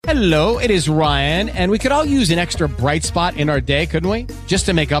Hello, it is Ryan, and we could all use an extra bright spot in our day, couldn't we? Just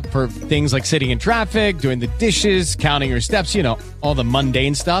to make up for things like sitting in traffic, doing the dishes, counting your steps, you know, all the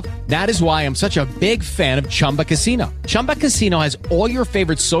mundane stuff. That is why I'm such a big fan of Chumba Casino. Chumba Casino has all your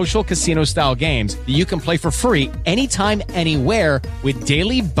favorite social casino-style games that you can play for free anytime, anywhere with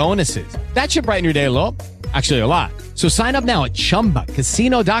daily bonuses. That should brighten your day a little. Actually, a lot. So sign up now at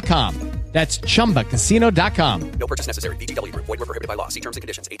ChumbaCasino.com. That's ChumbaCasino.com. No purchase necessary. VGW Group. Void where prohibited by law. See terms and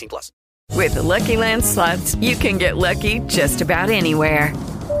conditions. 18+. With the Lucky Land Slots, you can get lucky just about anywhere.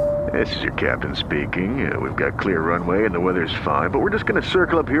 This is your captain speaking. We've got clear runway and the weather's fine, but we're just going to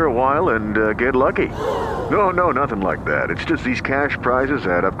circle up here a while and get lucky. No, nothing like that. It's just these cash prizes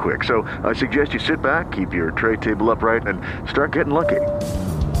add up quick. So I suggest you sit back, keep your tray table upright, and start getting lucky.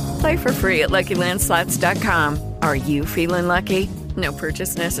 Play for free at LuckyLandSlots.com. Are you feeling lucky? No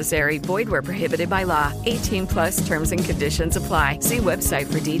purchase necessary. Void where prohibited by law. 18+ terms and conditions apply. See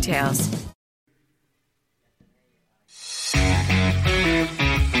website for details.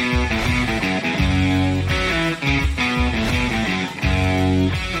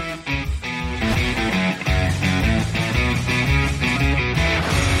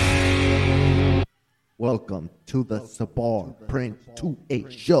 Welcome to the Sabar Print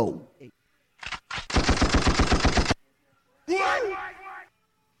 2A show.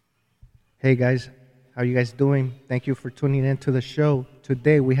 Hey guys, how you guys doing? Thank you for tuning in to the show.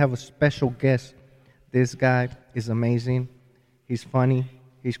 Today we have a special guest. This guy is amazing. He's funny.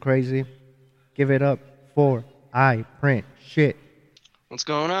 He's crazy. Give it up for iPrintShit. What's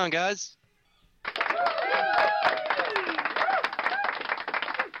going on, guys?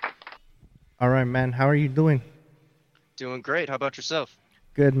 All right, man. How are you doing? Doing great. How about yourself?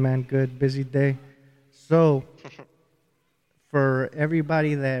 Good, man. Good. Busy day. So, for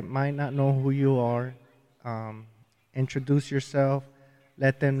everybody that might not know who you are, introduce yourself,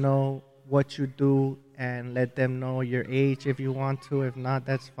 let them know what you do, and let them know your age if you want to. If not,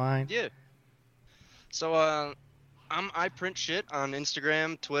 that's fine. Yeah. So, I'm iPrintShit on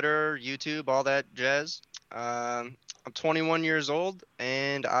Instagram, Twitter, YouTube, all that jazz. I'm 21 years old,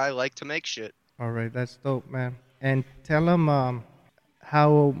 and I like to make shit. All right, that's dope, man. And tell them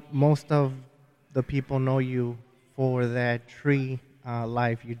how most of the people know you for that tree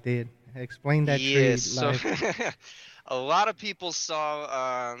live you did. Explain that tree live. So a lot of people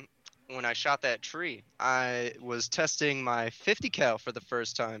saw when I shot that tree. I was testing my 50 cal for the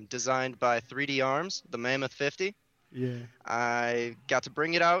first time, designed by 3D Arms, the Mammoth 50. Yeah. I got to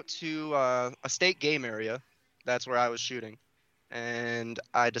bring it out to a state game area. That's where I was shooting. And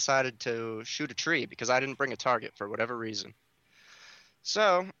I decided to shoot a tree because I didn't bring a target for whatever reason.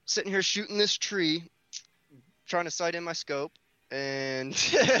 So, sitting here shooting this tree, trying to sight in my scope, and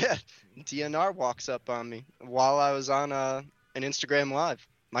DNR walks up on me while I was on an Instagram Live.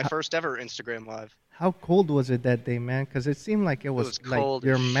 My first ever Instagram Live. How cold was it that day, man? Because it seemed like it was cold like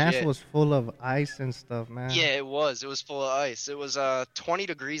your as mask shit. was full of ice and stuff, man. Yeah, it was. It was full of ice. It was 20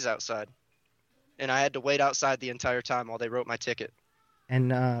 degrees outside. And I had to wait outside the entire time while they wrote my ticket. And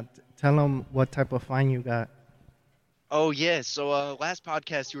tell them what type of fine you got. Oh, yeah. So last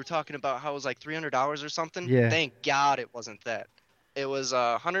podcast you were talking about how it was like $300 or something. Yeah. Thank God it wasn't that. It was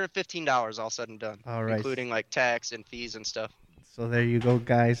 $115 all said and done. All right. Including like tax and fees and stuff. So there you go,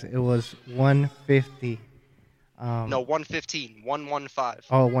 guys. It was $150. No, $115. 115.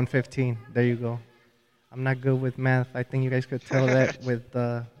 Oh, $115. There you go. I'm not good with math. I think you guys could tell that with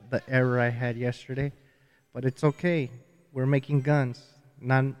the error I had yesterday. But it's okay. We're making guns,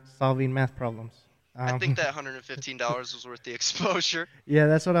 not solving math problems. I think that $115 was worth the exposure. Yeah,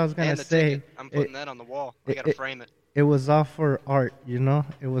 that's what I was going to say. Ticket. I'm putting that on the wall. I got to frame it. It was all for art, you know?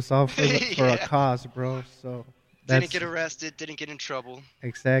 It was all for, for a cause, bro. So didn't get arrested, didn't get in trouble.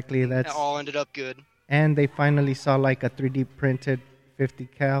 Exactly. It all ended up good. And they finally saw like a 3D printed 50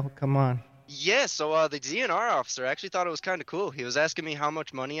 cal. Come on. Yeah, so the DNR officer actually thought it was kind of cool. He was asking me how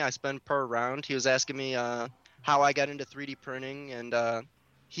much money I spend per round. He was asking me how I got into 3D printing, and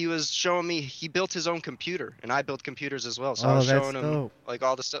he was showing me he built his own computer, and I built computers as well. So I was showing him like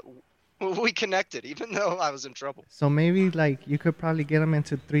all the stuff. We connected, even though I was in trouble. So maybe like you could probably get him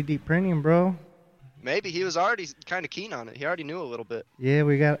into 3D printing, bro. Maybe he was already kind of keen on it. He already knew a little bit. Yeah,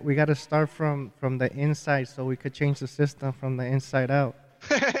 we got to start from the inside so we could change the system from the inside out.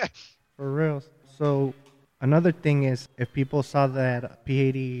 For real. So another thing is, if people saw that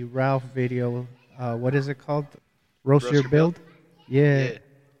P80 Ralph video, what is it called? Roast Your Build? Yeah.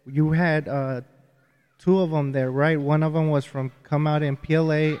 You had two of them there, right? One of them was from Come Out in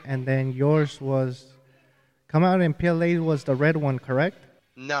PLA, and then yours was... Come Out in PLA was the red one, correct?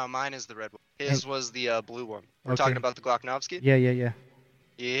 No, mine is the red one. His was the blue one. We're talking about the Glocknovsky? Yeah.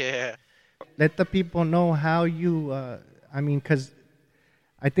 Yeah. Let the people know how you. I mean, because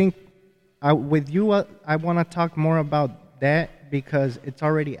I think with you, I want to talk more about that because it's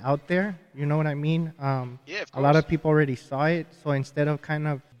already out there. You know what I mean? Yeah, of A lot course. of people already saw it. So instead of kind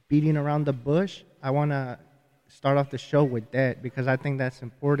of beating around the bush, I want to start off the show with that because I think that's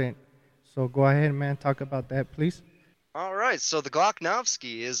important. So go ahead, man. Talk about that, please. All right, so the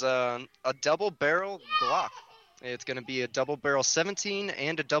Glocknovsky is a double barrel Glock. It's going to be a double barrel 17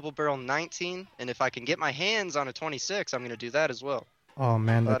 and a double barrel 19, and if I can get my hands on a 26, I'm going to do that as well. Oh,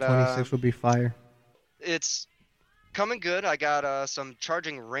 man. The But 26 would be fire. it's coming good. I got some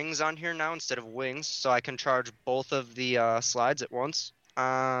charging rings on here now instead of wings, so I can charge both of the slides at once.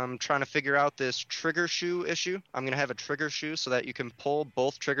 I'm trying to figure out this trigger shoe issue. I'm going to have a trigger shoe so that you can pull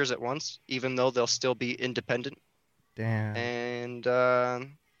both triggers at once, even though they'll still be independent. Damn. And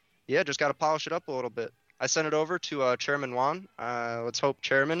yeah, just got to polish it up a little bit. I sent it over to Chairman Juan. Let's hope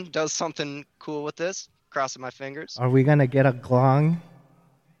Chairman does something cool with this. Crossing my fingers. Are we going to get a glong?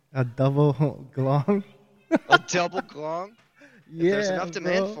 A double glong? A double glong? Yeah, If there's enough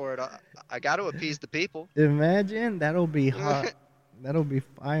demand bro. for it, I got to appease the people. Imagine. That'll be hot. That'll be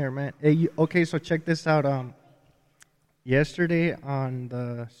fire, man. Hey, okay, so check this out. Yesterday on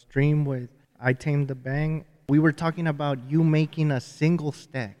the stream with I Tamed the Bang, we were talking about you making a single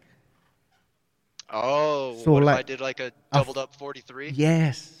stack. Oh, So what if like I did like a doubled up 43?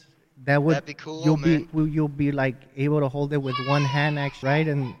 Yes, that would. That'd be cool, You'll man. you'll be like able to hold it with one hand, actually, right,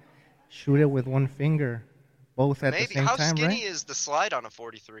 and shoot it with one finger, both at Maybe. the same How time, skinny right? is the slide on a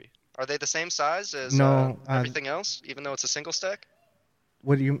 43? Are they the same size as No, everything else, even though it's a single stack?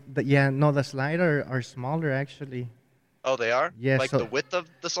 What do you? Yeah, no, the slide are smaller actually. Oh, they are? Yeah, Like so- the width of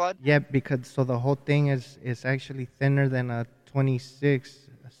the slide? Yeah, because so the whole thing is actually thinner than a 26.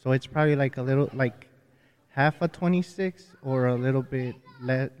 So it's probably like a little like half a 26 or a little bit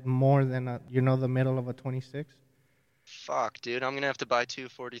more than the middle of a 26. Fuck, dude. I'm going to have to buy two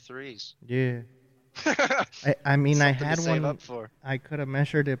 43s. Yeah. I mean, I Something to had save one. up for. I could have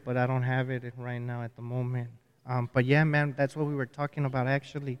measured it, but I don't have it right now at the moment. But yeah, man, that's what we were talking about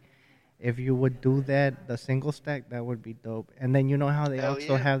actually. If you would do that, the single stack, that would be dope. And then you know how they Hell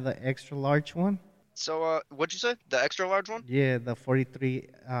also yeah. have the extra large one? So, what'd you say? The extra large one? Yeah, the 43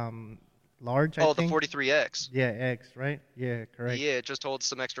 large, I Oh, the think. 43X. Yeah, X, right? Yeah, correct. Yeah, it just holds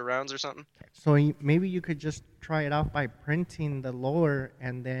some extra rounds or something. So maybe you could just try it out by printing the lower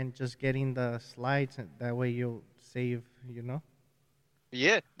and then just getting the slides. And that way you'll save,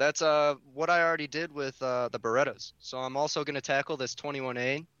 Yeah, that's what I already did with the Berettas. So I'm also going to tackle this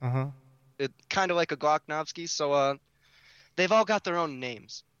 21A. Uh-huh. It kind of like a Glocknovsky. So they've all got their own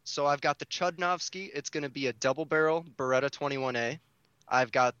names. So I've got the Chudnovsky. It's going to be a double barrel Beretta 21A.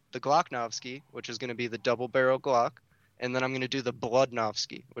 I've got the Glocknovsky, which is going to be the double barrel Glock. And then I'm going to do the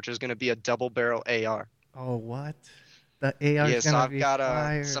Bloodnovsky, which is going to be a double barrel AR. Oh, what? The AR Yeah, is so going to I've be got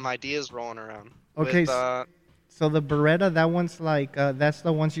fire. some ideas rolling around. Okay, With, so the Beretta, that one's like, that's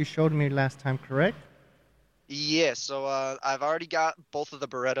the ones you showed me last time, correct? yeah, so I've already got both of the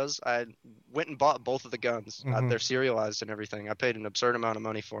Berettas. I went and bought both of the guns. Mhm. They're serialized and everything. I paid an absurd amount of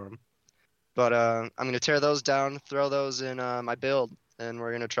money for them. But I'm going to tear those down, throw those in my build, and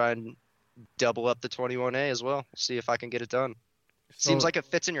we're going to try and double up the 21A as well. See if I can get it done. Seems So- like it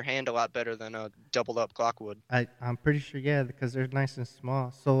fits in your hand a lot better than a doubled up Glock would. I'm pretty sure, yeah, because they're nice and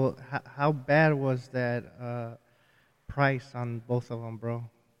small. So how bad was that price on both of them, bro?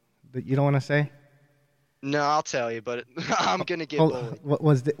 You don't want to say? No, I'll tell you, but I'm going to get Hold- bullied. What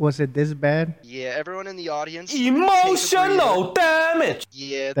was it this bad? Yeah, everyone in the audience. Emotional damage.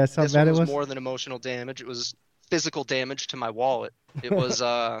 Yeah, That's how this bad one it was was? more than emotional damage. It was physical damage to my wallet. It was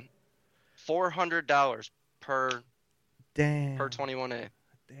 $400 per Damn. 21A,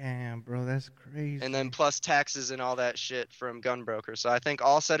 Damn, bro, that's crazy. and then plus taxes and all that shit from Gunbroker. So I think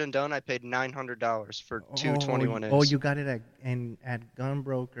all said and done, I paid $900 for two 21As. Oh, you got it at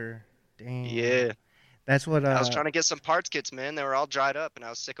Gunbroker. Damn. Yeah, That's what. I was trying to get some parts kits, man. They were all dried up, and I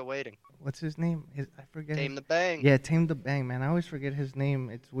was sick of waiting. What's his name? I forget. Tame the Bang. Yeah, Tame the Bang, man. I always forget his name.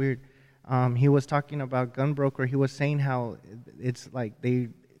 It's weird. He was talking about Gunbroker. He was saying how it's like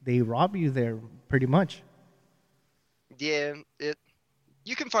they rob you there pretty much. Yeah,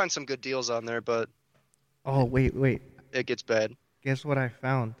 you can find some good deals on there, but Oh, wait. it gets bad. Guess what I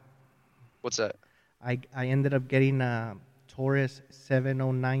found? What's that? I ended up getting a Taurus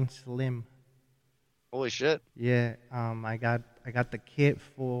 709 Slim. Holy shit. Yeah, I got the kit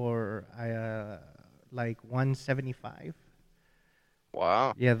for like 175.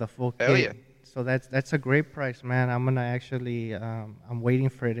 Wow. Yeah, the full kit. Hell yeah. So that's a great price, man. I'm gonna actually I'm waiting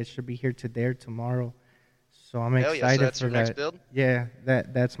for it. It should be here today or tomorrow. So I'm Hell yeah, so excited that's for your that. next build? Yeah,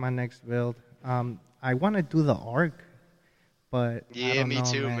 that's my next build. I want to do the arc, but I Yeah, don't me know,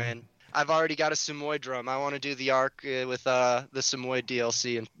 too, man. man. I've already got a Samoy drum. I want to do the arc with the Samoy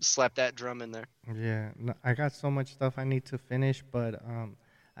DLC and slap that drum in there. Yeah, no, I got so much stuff I need to finish, but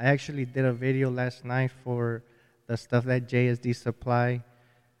I actually did a video last night for the stuff that JSD Supply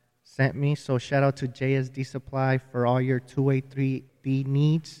sent me. So shout out to JSD Supply for all your 283D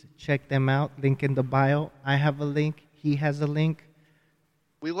needs. Check them out. Link in the bio. I have a link. He has a link.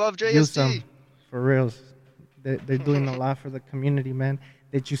 We love Use them JSD. for reals. They're doing a lot for the community, man.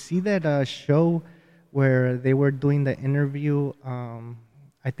 Did you see that show where they were doing the interview?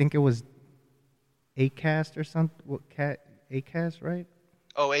 I think it was Acast or something. Acast, right?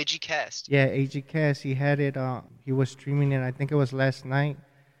 Oh, AG Cast. Yeah, AG Cast. He had it. He was streaming it. I think it was last night,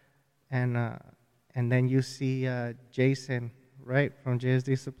 and then you see Jason, right, from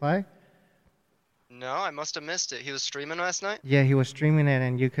JSD Supply. No, I must have missed it. He was streaming last night? Yeah, he was streaming it,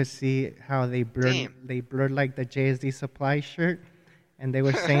 and you could see how they blurred. Damn. They blurred like the JSD Supply shirt, and they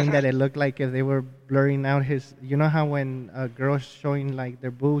were saying that it looked like if they were blurring out his. You know how when a girl's showing like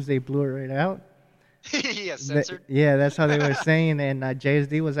their boobs, they blur it out. Yeah, censored. Yeah, that's how they were saying, and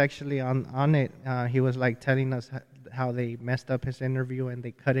JSD was actually on it. He was like telling us how they messed up his interview and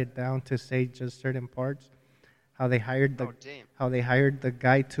they cut it down to say just certain parts. How they hired the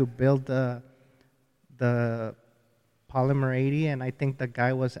guy to build the Polymer 80, and I think the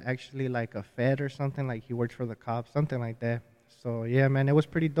guy was actually like a Fed or something, like he worked for the cops, something like that. So yeah, man, it was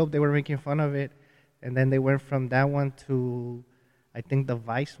pretty dope. They were making fun of it, and then they went from that one to, I think, the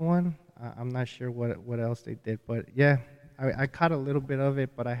Vice one. I'm not sure what else they did, but yeah, I caught a little bit of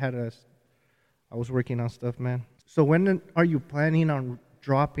it, but I was working on stuff, man. So when are you planning on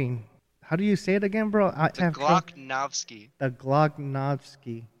dropping? How do you say it again, bro? The Glocknovsky. The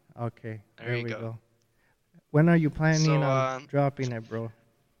Glocknovsky. Okay, there we go. When are you planning on So, dropping it, bro?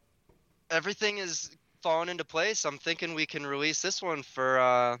 everything is falling into place. I'm thinking we can release this one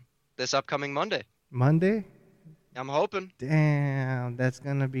for this upcoming Monday. Monday? I'm hoping. Damn, that's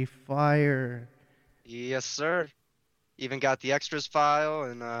gonna be fire. Yes, sir. Even got the extras file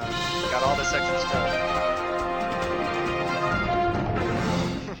and got all this extra stuff.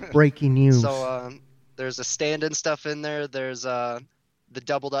 Breaking news. So there's a stand-in stuff in there. There's the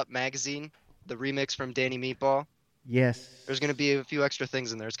doubled up magazine, the remix from Danny Meatball. Yes. There's gonna be a few extra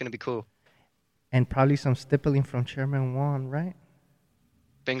things in there. It's gonna be cool. And probably some stippling from Chairman Juan, right?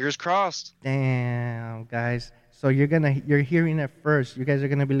 Fingers crossed. Damn, guys. So you're hearing it first. You guys are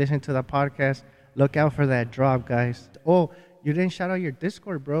gonna be listening to the podcast. Look out for that drop, guys. Oh, you didn't shout out your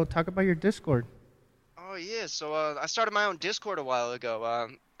Discord, bro. Talk about your Discord. Oh yeah, so I started my own Discord a while ago.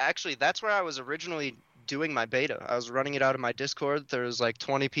 Actually, that's where I was originally doing my beta. I was running it out of my Discord. There was like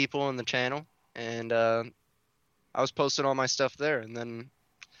 20 people in the channel, and I was posting all my stuff there. And then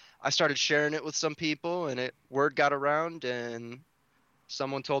I started sharing it with some people, and word got around, and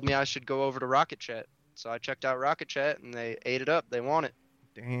someone told me I should go over to Rocket Chat. So I checked out Rocket Chat, and they ate it up. They want it.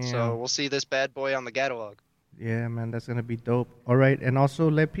 Damn. So we'll see this bad boy on the catalog. Yeah, man, that's gonna be dope. All right, and also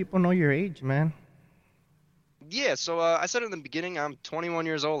let people know your age, man. Yeah, so I said in the beginning, I'm 21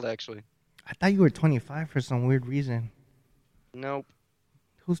 years old, actually. I thought you were 25 for some weird reason. Nope.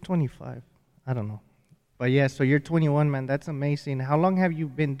 Who's 25? I don't know. But yeah, so you're 21, man. That's amazing. How long have you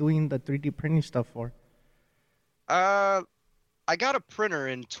been doing the 3D printing stuff for? I got a printer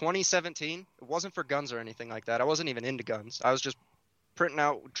in 2017. It wasn't for guns or anything like that. I wasn't even into guns. I was just printing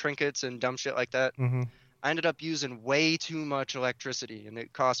out trinkets and dumb shit like that. Mm-hmm. I ended up using way too much electricity, and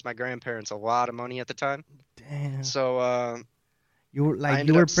it cost my grandparents a lot of money at the time. Damn. So you were I you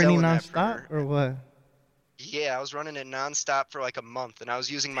ended were up selling printing that nonstop printer. or what? Yeah, I was running it nonstop for like a month, and I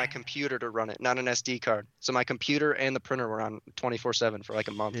was using my computer to run it, not an SD card. So my computer and the printer were on 24/7 for like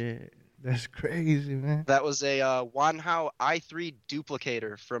a month. Shit, that's crazy, man. That was a Wanhao i3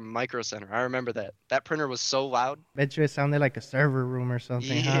 duplicator from Micro Center. I remember that. That printer was so loud. Bet you it sounded like a server room or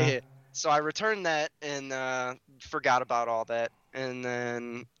something. Yeah. Huh? So I returned that and forgot about all that. And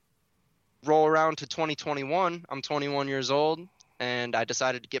then roll around to 2021. I'm 21 years old, and I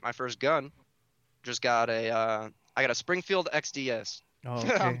decided to get my first gun. Just got I got a Springfield XDS. Oh,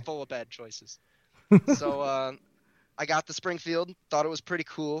 okay. I'm full of bad choices. So I got the Springfield, thought it was pretty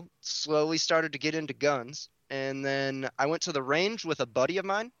cool, slowly started to get into guns, and then I went to the range with a buddy of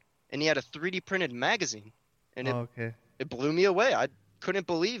mine, and he had a 3D printed magazine, and it blew me away. I couldn't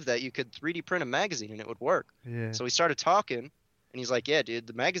believe that you could 3D print a magazine and it would work. Yeah. So we started talking, and he's like, yeah, dude,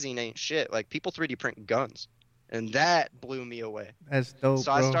 the magazine ain't shit. Like, people 3D print guns. And that blew me away. That's dope,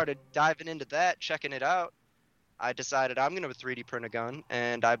 So bro. I started diving into that, checking it out. I decided I'm going to 3D print a gun,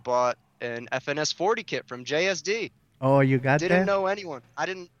 and I bought an FNS 40 kit from JSD. Oh, you got Didn't that? know anyone. I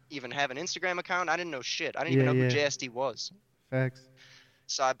didn't even have an Instagram account. I didn't know shit. I didn't Yeah, even know yeah. who JSD was. Facts.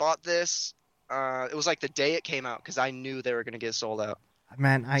 So I bought this. It was like the day it came out because I knew they were gonna get sold out.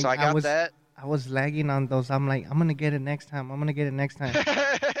 Man, So I got that. I was lagging on those. I'm like, I'm gonna get it next time. I'm gonna get it next time.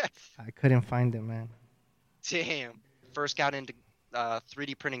 I couldn't find it, man. Damn. First got into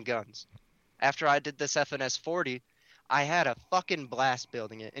 3D printing guns. After I did this FNS 40, I had a fucking blast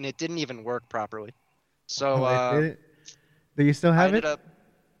building it, and it didn't even work properly. So Oh, it did it? Do you still I have ended it? up.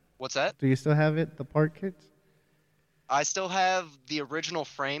 What's that? Do you still have it? The part kits? I still have the original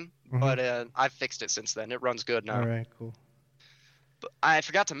frame, but I've fixed it since then. It runs good now. All right, cool. But I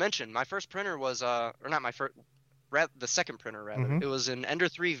forgot to mention, my first printer was or not my first, the second printer rather. It was an Ender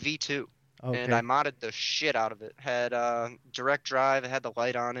 3 V2. Okay. And I modded the shit out of it. Had direct drive, it had the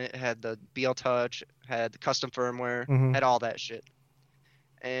light on it, it had the BL Touch, had the custom firmware, had all that shit.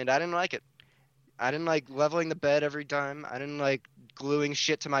 And I didn't like it. I didn't like leveling the bed every time. I didn't like gluing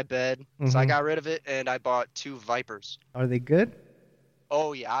shit to my bed. So I got rid of it and I bought 2 Vipers. Are they good?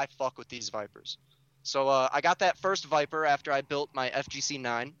 Oh yeah, I fuck with these Vipers. So I got that first Viper after I built my FGC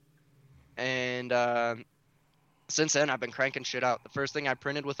 9. And since then, I've been cranking shit out. The first thing I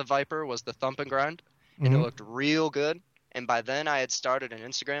printed with a Viper was the Thump and Grind, and it looked real good. And by then, I had started an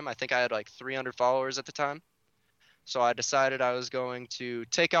Instagram. I think I had like 300 followers at the time. So I decided I was going to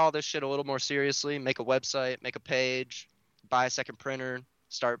take all this shit a little more seriously, make a website, make a page, buy a second printer,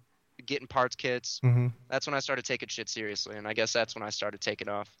 start getting parts kits. That's when I started taking shit seriously, and I guess that's when I started taking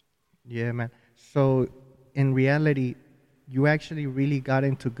off. Yeah, man. So, in reality, you actually really got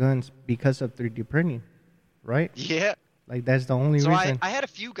into guns because of 3D printing, right? Yeah. Like, that's the only reason. I had a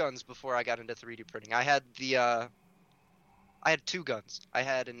few guns before I got into 3D printing. I had I had 2 guns. I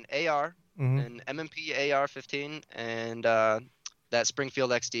had an AR, an MMP AR-15, and that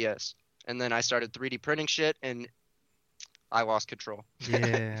Springfield XDS. And then I started 3D printing shit, and I lost control.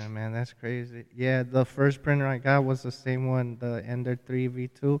 Yeah, man, that's crazy. Yeah, the first printer I got was the same one, the Ender 3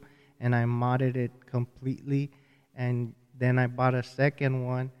 V2, and I modded it completely. And then I bought a second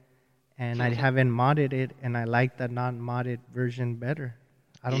one, and I haven't modded it, and I like the non-modded version better.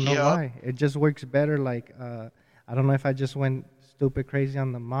 I don't know why. It just works better. Like, I don't know if I just went stupid crazy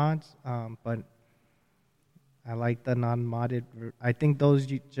on the mods, but I like the non-modded. I think those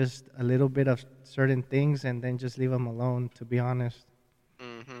you just a little bit of certain things and then just leave them alone, to be honest.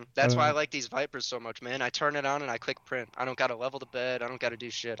 That's why I like these Vipers so much, man. I turn it on and I click print. I don't got to level the bed. I don't got to do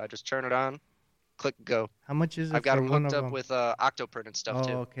shit. I just turn it on, click go. How much is it I've got for them one hooked of up them? with Octoprint and stuff,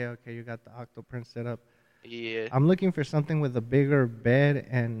 too. Oh, okay. You got the Octoprint set up. Yeah. I'm looking for something with a bigger bed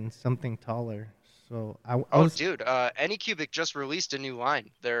and something taller. So Dude, Anycubic just released a new line.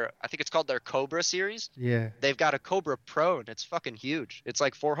 I think it's called their Cobra series. Yeah. They've got a Cobra Pro, and it's fucking huge. It's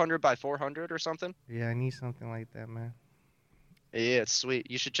like 400 by 400 or something. Yeah, I need something like that, man. Yeah, it's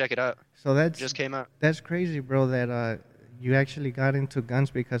sweet. You should check it out. So It just came out. That's crazy, bro, that you actually got into guns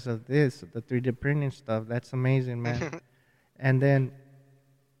because of this, the 3D printing stuff. That's amazing, man. And then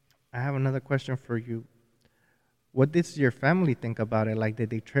I have another question for you. What did your family think about it? Like, did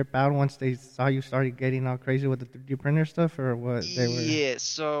they trip out once they saw you started getting all crazy with the 3D printer stuff, or what? Yeah,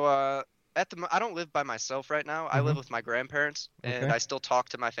 so I don't live by myself right now. I live with my grandparents, and I still talk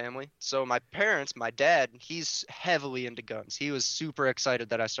to my family. So my parents, my dad, he's heavily into guns. He was super excited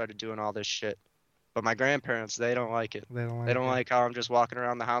that I started doing all this shit. But my grandparents, they don't like it. They don't like how I'm just walking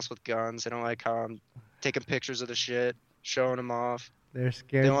around the house with guns. They don't like how I'm taking pictures of the shit, showing them off. They're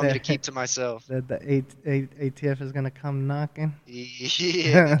scared. They want me to keep to myself. That the ATF is going to come knocking.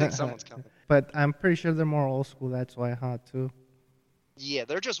 Yeah, I think someone's coming. But I'm pretty sure they're more old school. That's why hot, too. Yeah,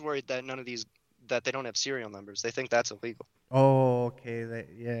 they're just worried that that they don't have serial numbers. They think that's illegal. Oh, okay.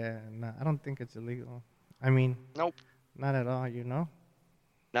 No, I don't think it's illegal. I mean, nope. Not at all, you know?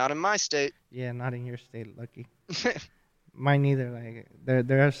 Not in my state. Yeah, not in your state, lucky. Mine neither. Like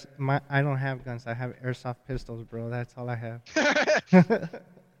I don't have guns. I have airsoft pistols, bro. That's all I have.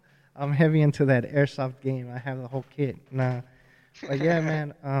 I'm heavy into that airsoft game. I have the whole kit. Nah. But yeah,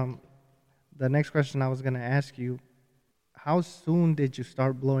 man. The next question I was gonna ask you: how soon did you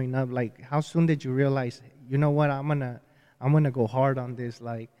start blowing up? Like, how soon did you realize, you know what, I'm gonna go hard on this?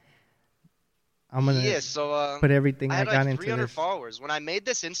 Like, I'm gonna put everything I got like into 300 this. followers. When I made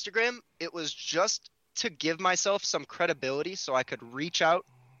this Instagram, it was just to give myself some credibility so I could reach out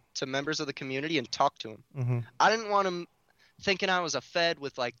to members of the community and talk to them. I didn't want them thinking I was a fed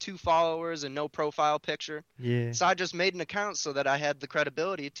with like 2 followers and no profile picture. Yeah. So I just made an account so that I had the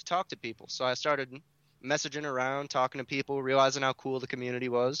credibility to talk to people. So I started messaging around, talking to people, realizing how cool the community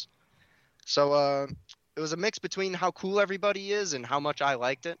was. So was a mix between how cool everybody is and how much I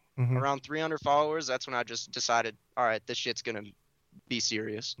liked it. Mm-hmm. Around 300 followers, that's when I just decided, all right, this shit's gonna be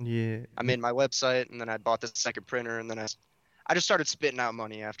serious. Yeah. I made my website, and then I bought the second printer, and then I just started spitting out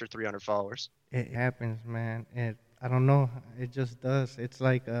money after 300 followers. It happens, man. I don't know. It just does. It's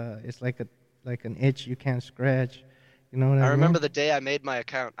like an itch you can't scratch. You know what I mean? I remember the day I made my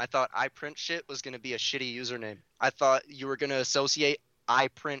account. I thought iPrintShit was gonna be a shitty username. I thought you were gonna associate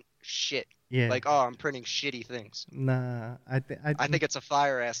iPrintShit. Yeah. Like, oh, I'm printing shitty things. Nah, I think it's a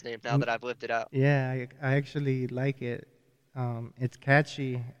fire ass name now that I've lived it out. Yeah, I actually like it. It's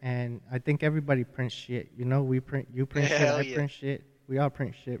catchy, and I think everybody prints shit. You know, you print shit, Hell I yeah. print shit. We all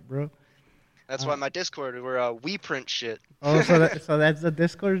print shit, bro. That's why my Discord, we're we print shit. Oh, so that's the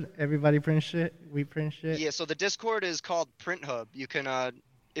Discord. Everybody prints shit. We print shit. Yeah, so the Discord is called Print Hub. You can,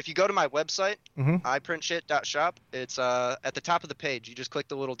 if you go to my website, iPrintShit.shop, it's at the top of the page. You just click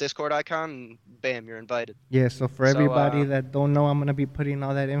the little Discord icon, and bam, you're invited. Yeah. So for everybody that don't know, I'm gonna be putting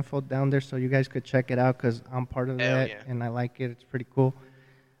all that info down there so you guys could check it out because I'm part of that yeah. and I like it. It's pretty cool.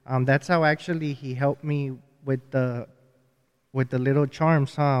 That's how actually he helped me with the little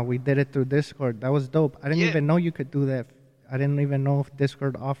charms, huh? We did it through Discord. That was dope. I didn't even know you could do that. I didn't even know if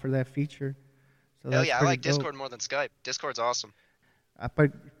Discord offered that feature. So Hell yeah, I like dope. Discord more than Skype. Discord's awesome.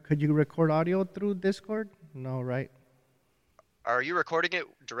 But could you record audio through Discord? No, right? Are you recording it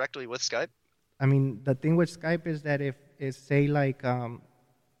directly with Skype? I mean, the thing with Skype is that if say like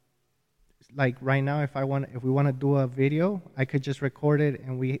right now, if we want to do a video, I could just record it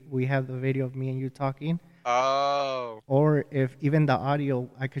and we have the video of me and you talking. Oh. Or if even the audio,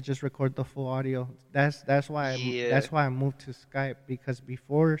 I could just record the full audio. That's why I moved to Skype, because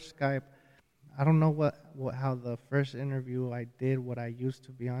before Skype, I don't know how the first interview I did what I used,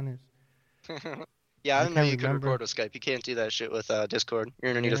 to be honest. Yeah, I didn't know you could remember. record with Skype. You can't do that shit with Discord.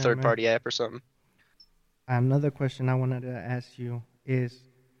 You're gonna need a third-party app or something. Another question I wanted to ask you is,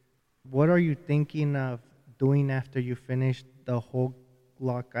 what are you thinking of doing after you finish the whole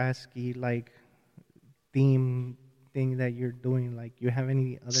Glockaski theme thing that you're doing? Like, you have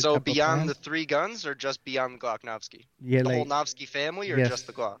any other So type beyond of the plans? 3 guns, or just beyond the Glock Novsky? Yeah, the whole Novsky family, or yes, just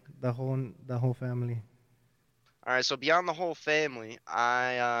the Glock? The whole family. All right, so beyond the whole family,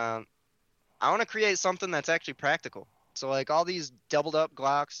 I want to create something that's actually practical. So like all these doubled up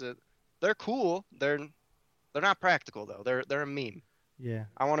Glocks, they're cool. They're not practical though. They're a meme. Yeah.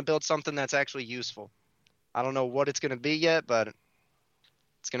 I want to build something that's actually useful. I don't know what it's gonna be yet, but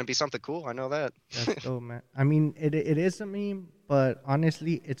it's gonna be something cool. I know that. That's dope, man. I mean, it is a meme, but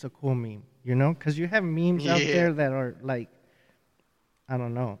honestly, it's a cool meme. You know, because you have memes out there that are like, I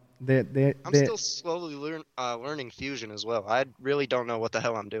don't know. I'm still slowly learning Fusion as well. I really don't know what the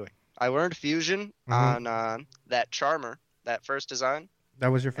hell I'm doing. I learned Fusion on that Charmer, that first design. That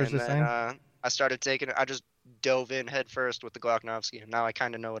was your first design? Then, I started taking it. I just dove in head first with the Glock Novsky, and now I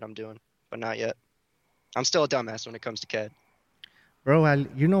kind of know what I'm doing, but not yet. I'm still a dumbass when it comes to CAD. Bro,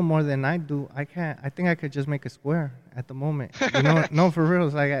 you know more than I do. I think I could just make a square at the moment. You know, no, for real.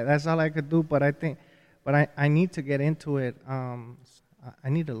 It's like that's all I could do. But I need to get into it. I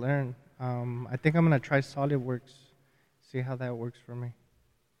need to learn. I think I'm gonna try SolidWorks, see how that works for me.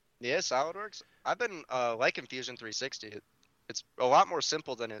 Yeah, SolidWorks. I've been liking Fusion 360. It's a lot more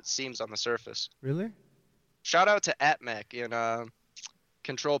simple than it seems on the surface. Really? Shout out to AtMac in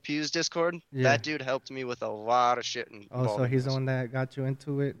Control Pew's Discord. Yeah. That dude helped me with a lot of shit. Oh, so he's the one that got you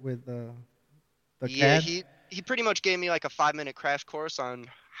into it with the yeah, CAD? he pretty much gave me like a 5-minute crash course on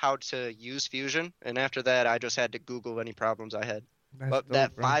how to use Fusion, and after that, I just had to Google any problems I had. That's But dope,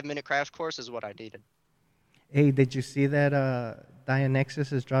 that bro. 5-minute crash course is what I needed. Hey, did you see that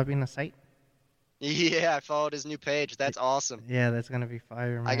Dianexus is dropping a site? Yeah, I followed his new page. That's awesome. Yeah, that's gonna be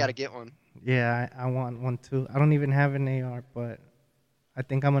fire, man. I gotta get one. Yeah, I want one too. I don't even have an AR, but I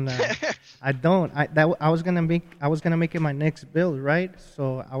think I'm gonna. I don't. I was gonna make it my next build, right?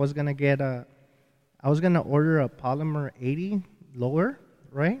 So I was gonna order a Polymer 80 lower,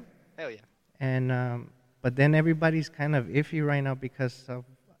 right? Hell yeah. And but then everybody's kind of iffy right now because of,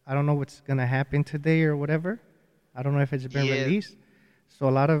 I don't know what's gonna happen today or whatever. I don't know if it's been released. So a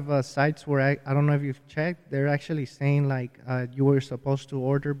lot of sites where I don't know if you've checked, they're actually saying like you were supposed to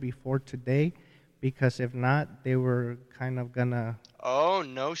order before today, because if not, they were kind of gonna. Oh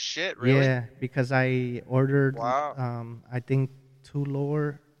no shit! Really? Yeah, because I ordered. Wow. I think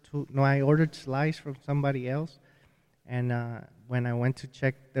I ordered slice from somebody else, and when I went to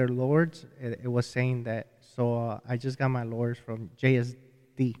check their lords, it was saying that. So I just got my lords from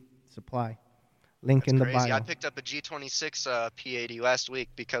JSD Supply. Link in the bio. I picked up a G26 P80 last week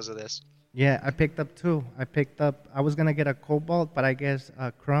because of this. Yeah, I picked up two. I was gonna get a Cobalt, but I guess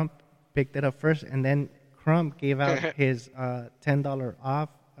Crump picked it up first, and then Crump gave out his $10 off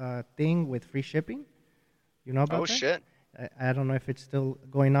thing with free shipping. You know about that? Oh, shit. I don't know if it's still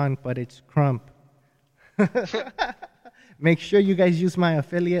going on, but it's Crump. Make sure you guys use my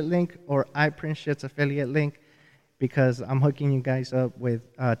affiliate link or iPrintShit's affiliate link because I'm hooking you guys up with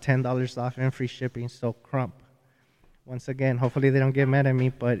 $10 off and free shipping. So Crump. Once again, hopefully they don't get mad at me,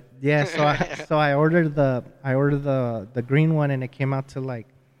 but yeah. So I ordered the green one and it came out to like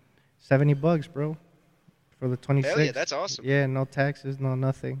 $70, bro, for the 26. Hell yeah, that's awesome. Yeah, no taxes, no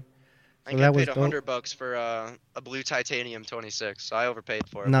nothing. I think I paid $100 for a blue titanium 26, so I overpaid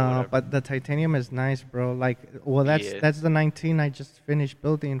for it. No, but the titanium is nice, bro. Like, well, that's the 19 I just finished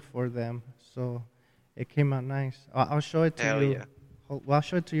building for them, so it came out nice. I'll show it to Hell you. Yeah. Well, I'll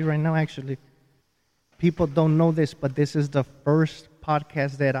show it to you right now, actually. People don't know this, but this is the first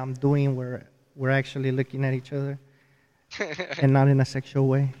podcast that I'm doing where we're actually looking at each other and not in a sexual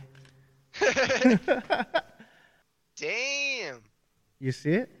way. Damn. You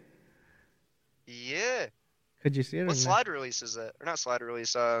see it? Yeah. Could you see it? What slide release is that? Or not slide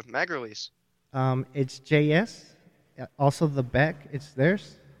release, mag release. It's JS. Also the back, it's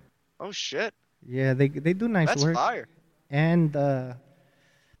theirs. Oh shit. Yeah, they do nice That's work. That's fire. And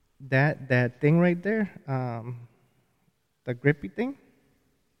that thing right there, the grippy thing.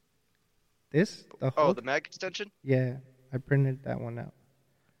 The mag extension? Yeah, I printed that one out.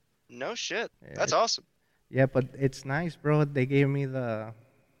 No shit. Yeah, that's awesome. Yeah, but it's nice, bro. They gave me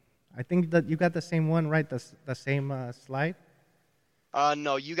I think that you got the same one, right? The same slide?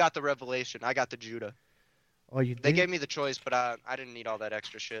 No, you got the Revelation. I got the Judah. Oh, you did? They gave me the choice, but I didn't need all that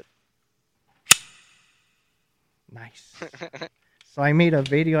extra shit. Nice. So I made a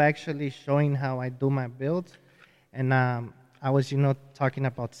video actually showing how I do my builds. And I was, talking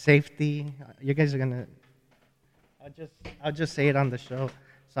about safety. You guys are going to... I'll just say it on the show.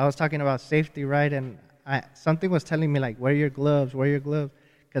 So I was talking about safety, right? And something was telling me, like, wear your gloves.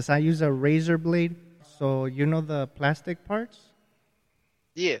 Because I use a razor blade. So, the plastic parts?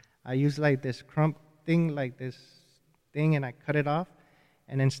 Yeah. I use, like, this crump thing, and I cut it off.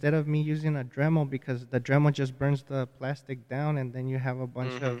 And instead of me using a Dremel, because the Dremel just burns the plastic down, and then you have a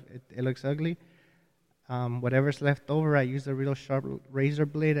bunch of, it looks ugly. Whatever's left over, I use a real sharp razor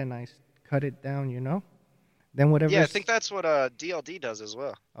blade, and I cut it down, Then whatever. Yeah, I think that's what DLD does as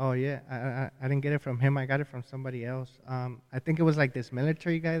well. Oh yeah, I didn't get it from him. I got it from somebody else. I think it was like this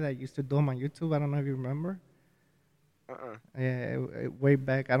military guy that used to do them on YouTube. I don't know if you remember. Yeah, way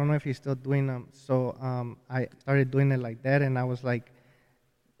back. I don't know if he's still doing them. So I started doing it like that, and I was like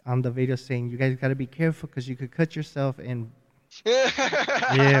on the video saying, "You guys gotta be careful because you could cut yourself." And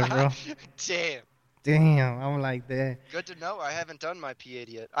yeah, bro. Damn, I'm like that. Good to know. I haven't done my P80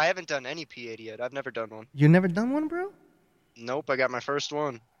 yet. I haven't done any P80 yet. I've never done one. You never done one, bro? Nope, I got my first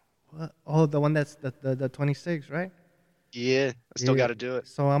one. What? Oh, the one that's the 26, right? Yeah, I still got to do it.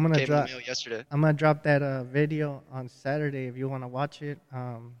 So I'm gonna drop. Yesterday. I'm gonna drop that video on Saturday if you want to watch it.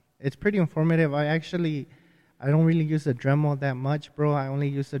 It's pretty informative. I don't really use the Dremel that much, bro. I only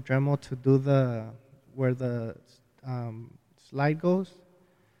use the Dremel to do where the slide goes.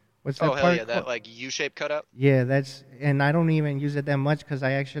 What's that part? Oh, hell yeah, that like U-shape cutout? Yeah, and I don't even use it that much because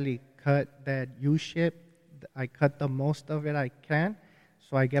I actually cut that U-shape. I cut the most of it I can,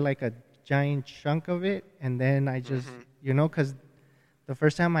 so I get like a giant chunk of it, and then I just, because the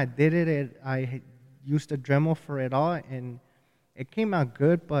first time I did it, I used a Dremel for it all, and it came out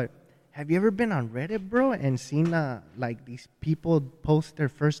good, but have you ever been on Reddit, bro, and seen like these people post their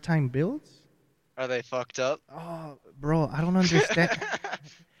first time builds? Are they fucked up? Oh, bro, I don't understand.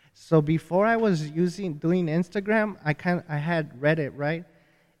 So before I was doing Instagram, I had Reddit, right?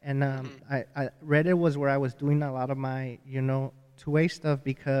 And Reddit was where I was doing a lot of my, 2A stuff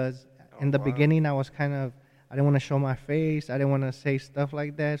because in the beginning I was I didn't want to show my face. I didn't want to say stuff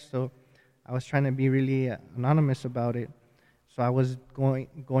like that. So I was trying to be really anonymous about it. So I was going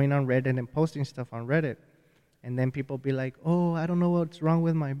on Reddit and posting stuff on Reddit. And then people be like, oh, I don't know what's wrong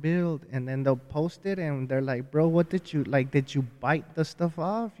with my build. And then they'll post it, and they're like, bro, what did you bite the stuff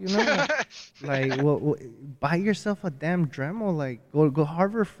off? Buy yourself a damn Dremel. Like, go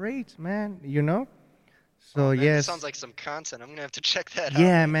Harbor Freights, man, So, man, yes. That sounds like some content. I'm going to have to check that out.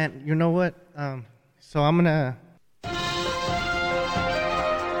 Yeah, man. You know what? So I'm going to...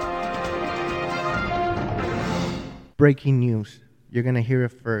 Breaking news. You're going to hear it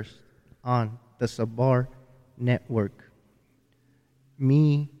first on the Sabar Network.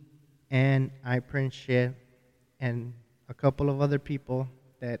 Me and iPrintShit and a couple of other people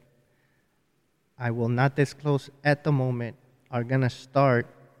that I will not disclose at the moment are going to start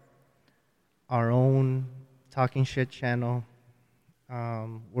our own Talking Shit channel.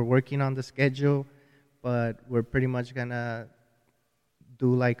 We're working on the schedule, but we're pretty much gonna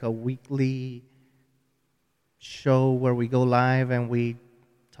do like a weekly show where we go live and we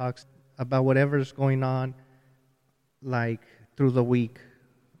talk about whatever's going on, like through the week,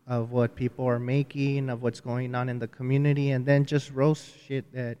 of what people are making, of what's going on in the community, and then just roast shit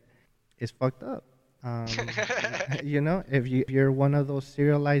that is fucked up. You know, if you're one of those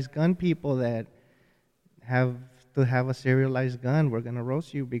serialized gun people that have to have a serialized gun, we're gonna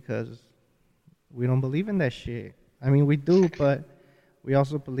roast you because we don't believe in that shit. I mean, we do, but we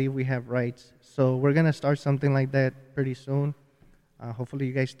also believe we have rights. So we're gonna start something like that pretty soon. Hopefully,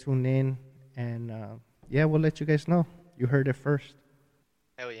 you guys tune in, and yeah, we'll let you guys know. You heard it first.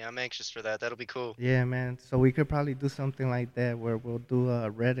 Hell yeah, I'm anxious for that. That'll be cool. Yeah, man. So we could probably do something like that where we'll do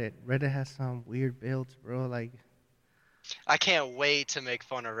Reddit. Reddit has some weird builds, bro. Like, I can't wait to make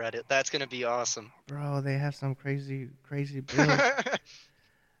fun of Reddit. That's gonna be awesome. bro, they have some crazy builds.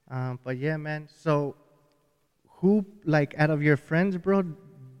 But yeah, man. So who, like, out of your friends, bro,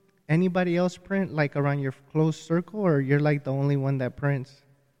 anybody else print, like, around your close circle, or you're, like, the only one that prints?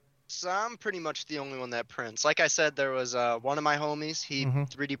 So I'm pretty much the only one that prints. Like I said, there was one of my homies. He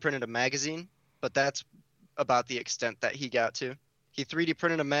 3D printed a magazine, but that's about the extent that he got to. He 3D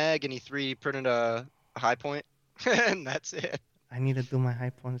printed a mag and he 3D printed a high point, and that's it. I need to do my high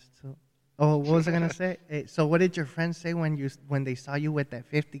points too. Oh, what was I gonna say? Hey, so what did your friends say when they saw you with that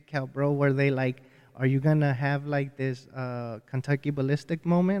 50 cal, bro? Were they like, are you gonna have like this Kentucky ballistic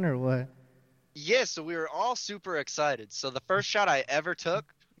moment or what? Yeah, so we were all super excited. So the first shot I ever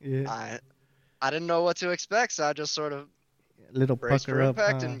took, Yeah. I didn't know what to expect, so I just sort of Little braced for pucker up.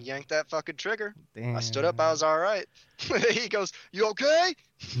 impact and yanked that fucking trigger. Damn. I stood up, I was all right. He goes, "You okay?"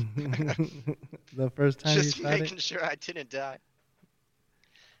 The first time Just you shot making it? sure I didn't die.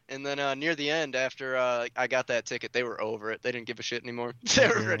 And then near the end, after I got that ticket, they were over it. They didn't give a shit anymore. They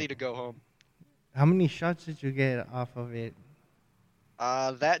were ready to go home. How many shots did you get off of it?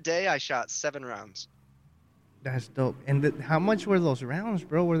 That day, I shot 7 rounds. That's dope. And how much were those rounds,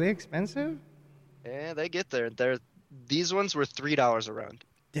 bro? Were they expensive? Yeah, they get there. These ones were $3 a round.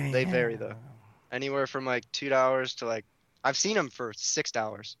 Damn. They vary though, anywhere from like $2 to like I've seen them for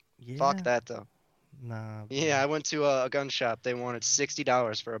 $6. Yeah. Fuck that though. Nah. Bro. Yeah, I went to a gun shop. They wanted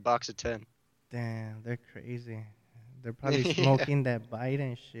 $60 for a box of 10. Damn, they're crazy. They're probably Yeah. smoking that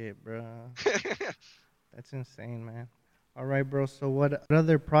Biden shit, bro. That's insane, man. All right, bro. So what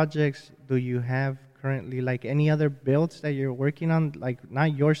other projects do you have currently? Like any other builds that you're working on? Like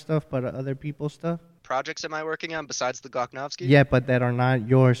not your stuff, but other people's stuff? Projects am I working on besides the Goknovsky? Yeah, but that are not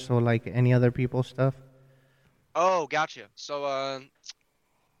yours. So like any other people's stuff? Oh, gotcha. So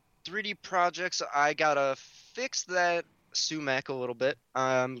 3D projects, I gotta fix that sumac a little bit.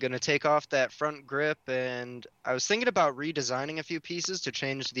 I'm gonna take off that front grip, and I was thinking about redesigning a few pieces to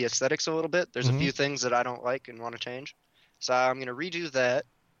change the aesthetics a little bit. There's a few things that I don't like and want to change. So I'm going to redo that.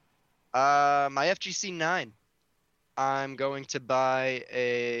 My FGC 9. I'm going to buy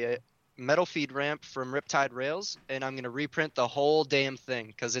a metal feed ramp from Riptide Rails, and I'm going to reprint the whole damn thing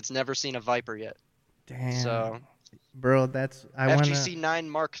because it's never seen a Viper yet. Damn. So, bro, FGC 9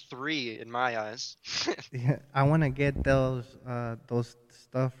 Mark III in my eyes. Yeah, I want to get those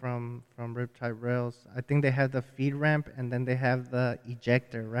stuff from Riptide Rails. I think they have the feed ramp and then they have the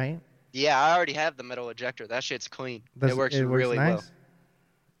ejector, right? Yeah, I already have the metal ejector. That shit's clean. It works really nice? well.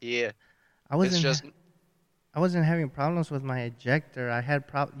 Yeah. I wasn't having problems with my ejector. I had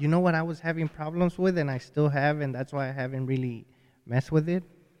you know what I was having problems with, and I still have, and that's why I haven't really messed with it.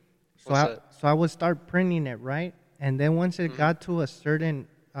 So I would start printing it, right? And then once it got to a certain,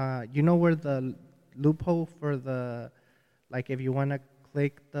 you know where the loophole for the, like if you want to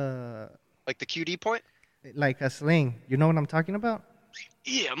click the, like the QD point? Like a sling. You know what I'm talking about?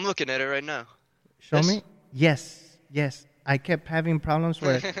 Yeah, I'm looking at it right now. Show me? Yes. I kept having problems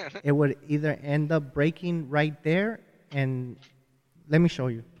where it would either end up breaking right there, and let me show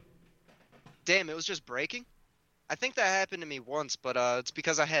you. Damn, it was just breaking? I think that happened to me once, but it's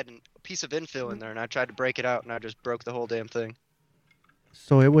because I had a piece of infill in there, and I tried to break it out, and I just broke the whole damn thing.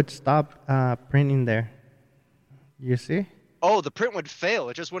 So it would stop printing there. You see? Oh, the print would fail.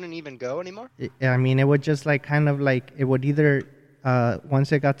 It just wouldn't even go anymore? Yeah, I mean, it would just like kind of like, it would either,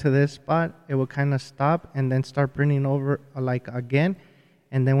 once it got to this spot, it would kind of stop and then start printing over like again.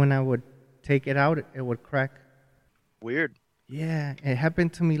 And then when I would take it out, it would crack. Weird. Yeah, it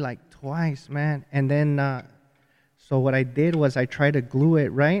happened to me like twice, man. And then, so what I did was I tried to glue it,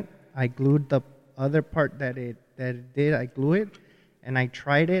 right? I glued the other part that it did, I glue it. And I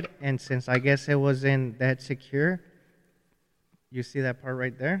tried it, and since I guess it wasn't that secure, you see that part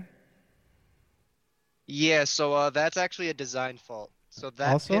right there? Yeah, so that's actually a design fault. So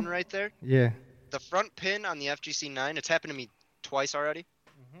that Also? pin right there? Yeah. the front pin on the FGC9, it's happened to me twice already.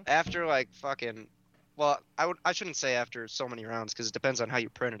 After like fucking, well, I shouldn't say after so many rounds because it depends on how you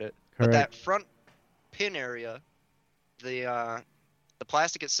printed it. Correct. But that front pin area, the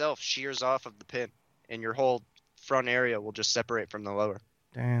plastic itself shears off of the pin, and your whole front area will just separate from the lower.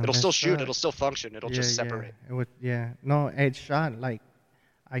 Damn, It'll that still shoot. sucks. It'll still function. It'll just separate. Yeah, it would. Yeah, no, it shot like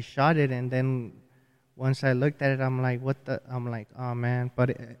I shot it, and then once I looked at it, I'm like, what the? I'm like, oh man.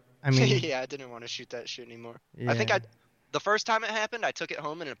 But I mean, yeah, I didn't want to shoot that shit anymore. yeah. I think the first time it happened, I took it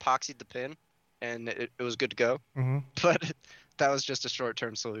home and epoxied the pin, and it was good to go. But that was just a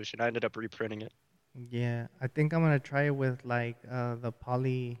short-term solution. I ended up reprinting it. Yeah, I think I'm gonna try it with like the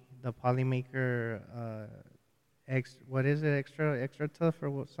Polymaker what is it, extra tough or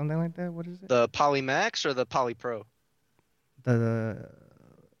what, something like that? What is it? The Poly Max or the Poly Pro?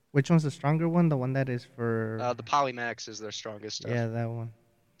 Which one's the stronger one? The one that is for the Poly Max is their strongest stuff. Yeah, that one.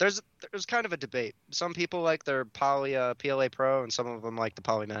 There's kind of a debate. Some people like their Poly PLA Pro, and some of them like the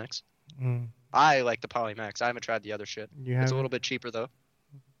Poly Max. I like the Poly Max. I haven't tried the other shit. It's a little bit cheaper though.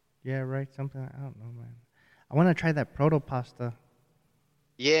 Yeah, right. Something, I don't know, man. I want to try that proto pasta.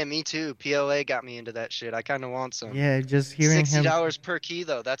 Yeah, me too. PLA got me into that shit. I kind of want some. Yeah, just hearing him. $60 per key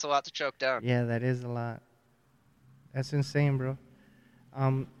though. That's a lot to choke down. Yeah, that is a lot. That's insane, bro.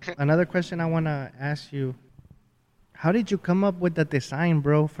 Another question I want to ask you: how did you come up with the design,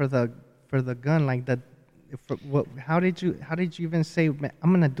 bro, for the gun? Like how did you even say, man,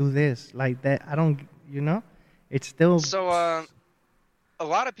 I'm gonna do this like that? I don't, it's still so. A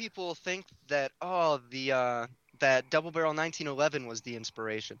lot of people think that that double barrel 1911 was the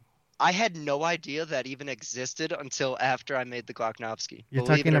inspiration. I had no idea that even existed until after I made the Glocknovsky. You're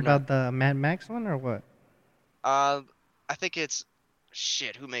talking about the Mad Max one or what? I think it's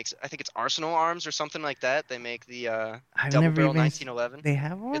who makes it? I think it's Arsenal Arms or something like that. They make the double barrel 1911. They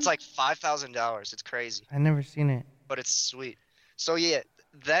have one? It's like $5,000. It's crazy. I never seen it. But it's sweet. So yeah,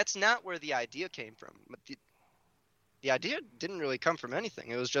 that's not where the idea came from. But the idea didn't really come from anything.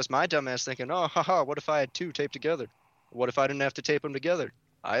 It was just my dumbass thinking, oh, haha, what if I had two taped together? What if I didn't have to tape them together?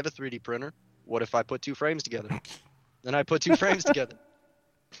 I have a 3D printer. What if I put two frames together? Then I put two frames together.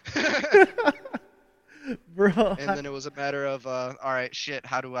 Bro. And then it was a matter of, all right, shit,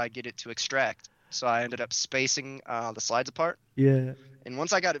 how do I get it to extract? So I ended up spacing the slides apart. Yeah. And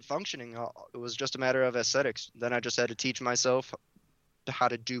once I got it functioning, it was just a matter of aesthetics. Then I just had to teach myself how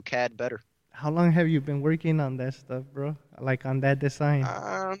to do CAD better. How long have you been working on that stuff, bro? Like on that design?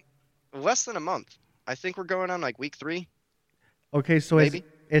 Less than a month. I think we're going on like week 3. Okay, so maybe.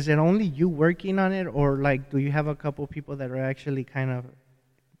 Is it only you working on it, or like do you have a couple people that are actually kind of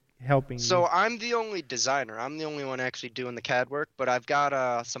helping you? So I'm the only designer. I'm the only one actually doing the CAD work, but I've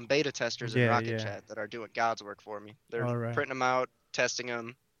got some beta testers in Rocket Chat that are doing God's work for me. They're printing them out, testing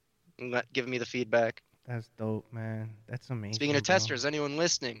them, and giving me the feedback. That's dope, man. That's amazing. Speaking of testers, anyone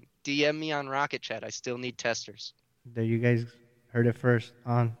listening, DM me on Rocket Chat. I still need testers. There, you guys heard it first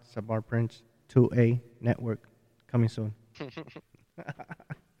on iPrintShit 2A Network. Coming soon.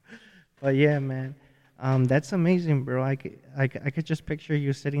 But yeah, man. That's amazing, bro. I could just picture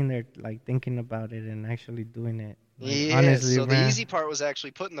you sitting there, like, thinking about it and actually doing it. Like, yeah, honestly, so man. the easy part was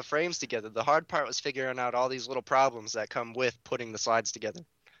actually putting the frames together. The hard part was figuring out all these little problems that come with putting the slides together.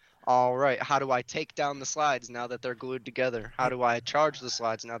 All right, how do I take down the slides now that they're glued together? How do I charge the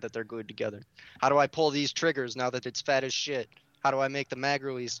slides now that they're glued together? How do I pull these triggers now that it's fat as shit? How do I make the mag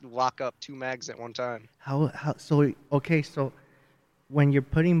release lock up 2 mags at one time? So when you're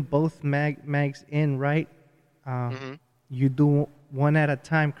putting both mags in, right? You do one at a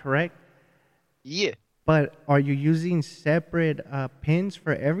time, correct? Yeah. But are you using separate pins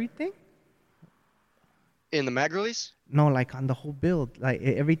for everything? In the mag release? No, like on the whole build, like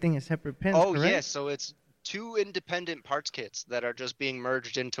everything is separate pins. Oh, correct? yeah, so it's 2 independent parts kits that are just being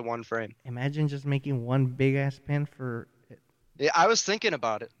merged into one frame. Imagine just making one big ass pin for. Yeah, I was thinking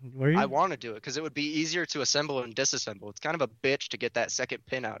about it. Were you? I want to do it because it would be easier to assemble and disassemble. It's kind of a bitch to get that second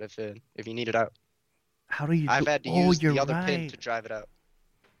pin out if you need it out. How do you? I've had to use the other pin to drive it out.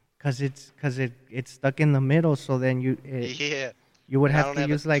 Cause it's stuck in the middle, so then you would have to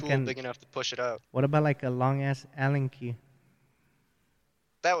use like big enough to push it out. What about like a long ass Allen key?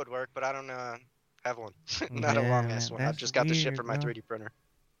 That would work, but I don't have one. Not a long ass one. I've just got the shit from my 3D printer.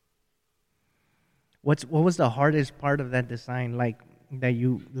 What was the hardest part of that design? Like that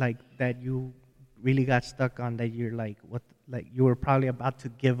you really got stuck on, that you're like, what, like you were probably about to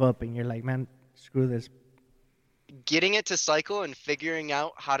give up and you're like, man, screw this. Getting it to cycle and figuring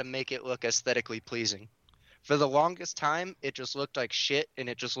out how to make it look aesthetically pleasing. For the longest time, it just looked like shit, and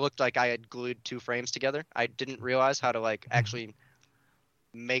it just looked like I had glued 2 frames together. I didn't realize how to like actually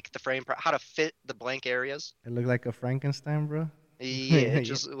make the frame, how to fit the blank areas. It looked like a Frankenstein, bro. Yeah, it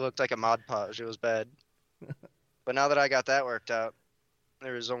just looked like a Mod Podge. It was bad. But now that I got that worked out,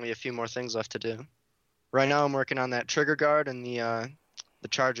 there's only a few more things left to do. Right now I'm working on that trigger guard and the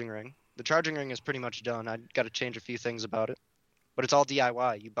charging ring. The charging ring is pretty much done. I got to change a few things about it. But it's all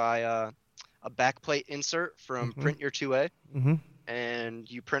DIY. You buy a backplate insert from Print Your 2A,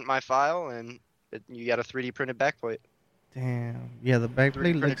 and you print my file, and you got a 3D printed backplate. Damn. Yeah, the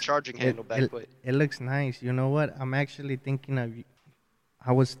backplate looks... charging handle backplate. It looks nice. You know what? I'm actually thinking of...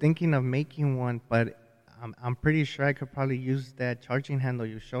 I was thinking of making one, but I'm pretty sure I could probably use that charging handle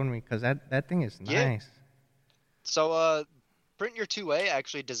you showed me, because that thing is nice. Yeah. So, Print Your 2A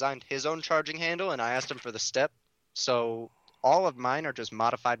actually designed his own charging handle, and I asked him for the step. So all of mine are just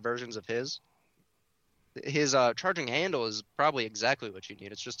modified versions of his. His charging handle is probably exactly what you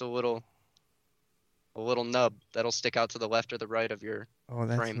need. It's just a little nub that'll stick out to the left or the right of your Oh,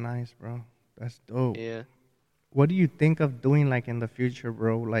 that's frame. nice, bro. That's dope. Yeah. What do you think of doing, like, in the future,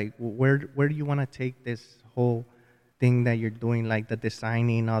 bro? Like, where do you want to take this whole thing that you're doing, like the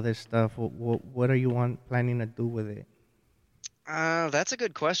designing, all this stuff? What are you planning to do with it? That's a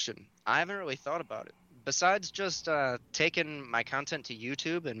good question. I haven't really thought about it. Besides just taking my content to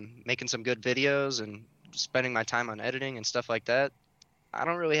YouTube and making some good videos and spending my time on editing and stuff like that, I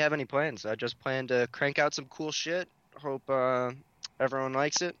don't really have any plans. I just plan to crank out some cool shit, hope everyone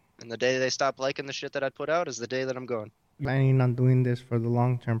likes it, and the day they stop liking the shit that I put out is the day that I'm going. Planning on doing this for the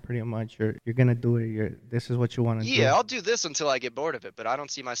long term, pretty much. You're gonna do it. This is what you want to do. Yeah, I'll do this until I get bored of it, but I don't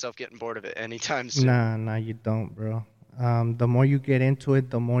see myself getting bored of it anytime soon. Nah, you don't, bro. The more you get into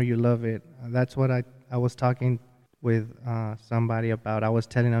it, the more you love it. That's what I was talking with somebody about. I was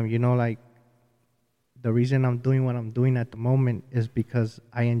telling them, like, the reason I'm doing what I'm doing at the moment is because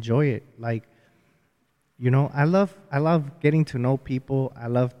I enjoy it. Like, I love getting to know people. I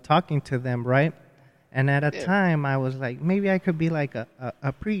love talking to them, right? And at a time, I was like, maybe I could be like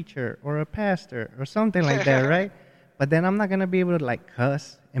a preacher or a pastor or something like that, right? But then I'm not going to be able to, like,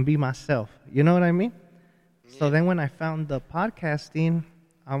 cuss and be myself. You know what I mean? Yeah. So then when I found the podcasting,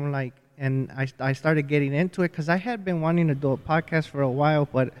 I'm like, and I started getting into it because I had been wanting to do a podcast for a while,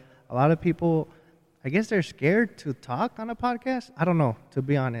 but a lot of people, I guess they're scared to talk on a podcast. I don't know, to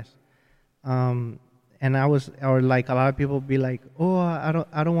be honest. And or like a lot of people be like, oh,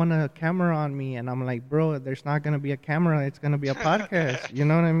 I don't want a camera on me. And I'm like, bro, there's not going to be a camera. It's going to be a podcast. You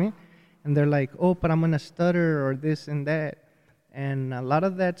know what I mean? And they're like, oh, but I'm going to stutter or this and that. And a lot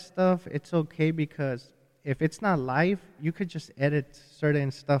of that stuff, it's okay because if it's not live, you could just edit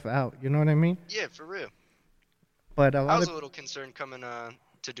certain stuff out. You know what I mean? Yeah, for real. But I was a little concerned coming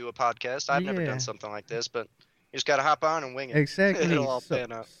to do a podcast. I've never done something like this, but you just got to hop on and wing it. Exactly. It'll all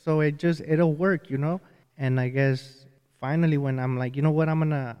pan out. So it'll work, And I guess finally when I'm like, you know what, I'm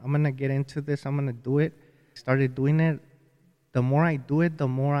gonna get into this, I'm gonna do it. Started doing it. The more I do it, the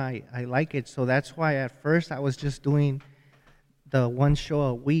more I like it. So that's why at first I was just doing the one show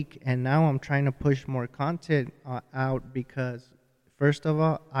a week, and now I'm trying to push more content out because first of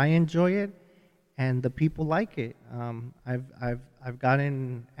all, I enjoy it, and the people like it. I've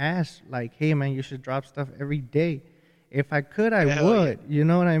gotten asked like, hey man, you should drop stuff every day. If I could, I would. Yeah. You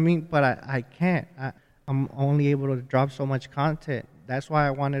know what I mean? But I can't. I'm only able to drop so much content. That's why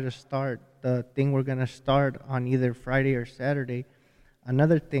I wanted to start the thing we're going to start on either Friday or Saturday.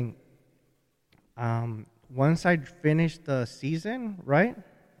 Another thing, once I finish the season, right?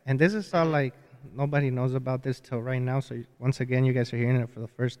 And this is all like, nobody knows about this till right now. So once again, you guys are hearing it for the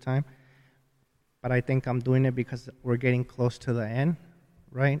first time. But I think I'm doing it because we're getting close to the end,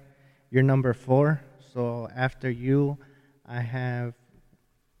 right? You're number 4. So after you, I have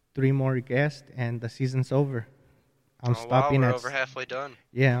 3 more guests, and the season's over. I'm stopping we're over halfway done.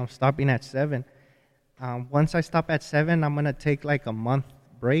 Yeah, I'm stopping at 7. Once I stop at 7, I'm gonna take like a month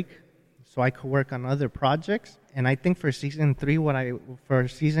break, so I could work on other projects. And I think for season 2, what I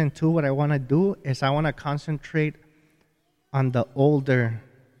want to do is I want to concentrate on the older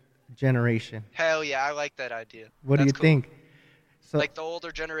generation. Hell yeah, I like that idea. What do you think? So, like the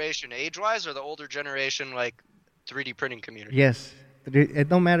older generation age-wise, or the older generation like 3D printing community? Yes. It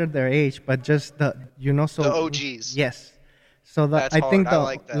don't matter their age, but just so the OGs. Yes. So I think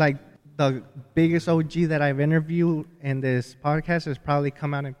the biggest OG that I've interviewed in this podcast has probably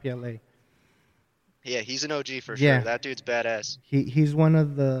come out in PLA. Yeah, he's an OG for sure. That dude's badass. He's one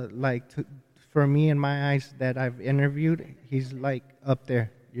of the for me in my eyes that I've interviewed. He's like up there,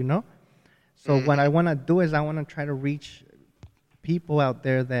 So what I want to do is I want to try to reach people out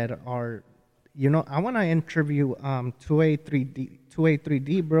there that are. I want to interview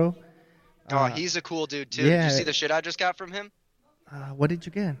 2A3D, bro. Oh, he's a cool dude, too. Did you see the shit I just got from him? What did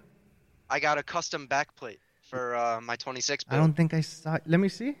you get? I got a custom backplate for my 26 I build. don't think I saw. Let me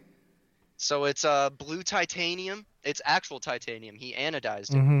see. So it's blue titanium. It's actual titanium. He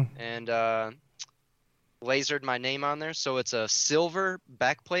anodized it Mm-hmm. and lasered my name on there. So it's a silver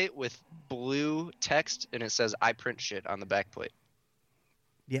backplate with blue text, and it says iPrintShit on the backplate.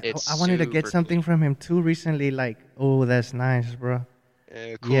 Yeah, It's I wanted to get super something from him too recently. Like, oh, that's nice, bro.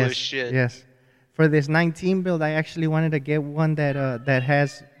 cool Yes, as shit. yes. For this 19 build, I actually wanted to get one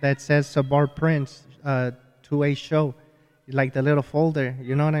that says Sabar Prince 2A show, like the little folder.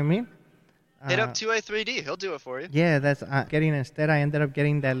 You know what I mean? Hit up 2A3D. He'll do it for you. Yeah, that's getting. Instead, I ended up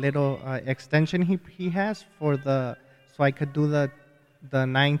getting that little extension he has for so I could do the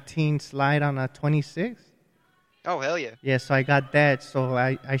 19 slide on a 26. Oh, hell yeah. Yeah, so I got that. So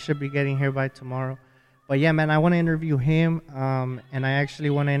I should be getting here by tomorrow. But yeah, man, I want to interview him. And I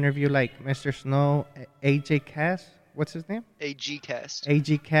actually want to interview like Mr. Snow, AJ Cast. What's his name? AG Cast.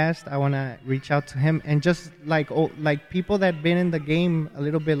 AG Cast. I want to reach out to him and just like people that been in the game a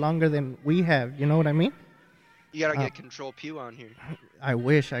little bit longer than we have. You know what I mean? You gotta get Control Pew on here. I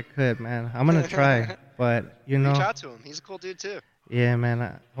wish I could, man. I'm gonna try, but you know. Reach out to him. He's a cool dude too. Yeah,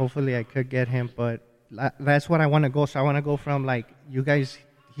 man. Hopefully, I could get him, but that's what I want to go. So I want to go from like you guys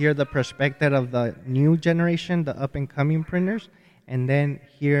hear the perspective of the new generation, the up and coming printers, and then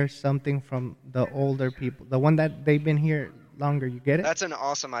hear something from the older people, the one that they've been here longer. You get it? That's an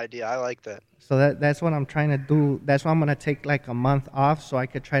awesome idea. I like that. So that's what I'm trying to do. That's why I'm gonna take like a month off so I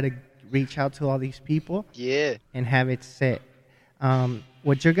could try to reach out to all these people. Yeah. And have it set.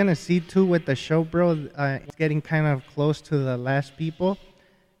 What you're gonna see too with the show, bro, it's getting kind of close to the last people.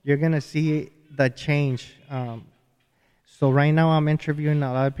 You're gonna see the change. So right now I'm interviewing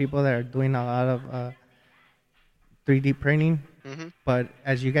a lot of people that are doing a lot of 3D printing. Mm-hmm. But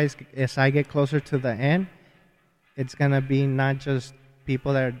as I get closer to the end, it's gonna be not just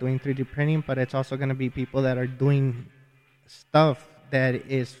people that are doing 3D printing, but it's also gonna be people that are doing stuff that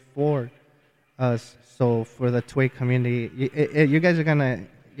is for us. So for the Tway community, you guys are gonna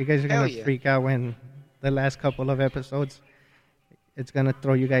yeah. freak out when the last couple of episodes. It's gonna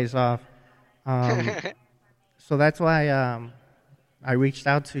throw you guys off. So that's why I reached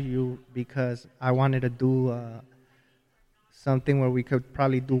out to you because I wanted to do something where we could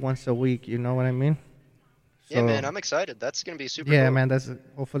probably do once a week. You know what I mean? Yeah, man, I'm excited. That's gonna be super cool. Yeah, man,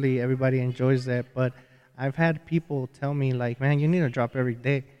 hopefully everybody enjoys that. But I've had people tell me like, man, you need to drop every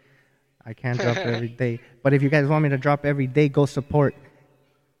day. I can't drop every day. But if you guys want me to drop every day, go support.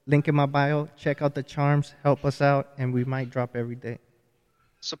 Link in my bio. Check out the charms. Help us out, and we might drop every day.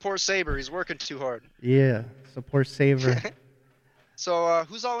 Support Saber. He's working too hard. Yeah, support Saver. So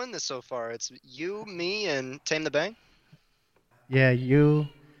who's all in this so far? It's you, me, and Tame the Bang? Yeah, you,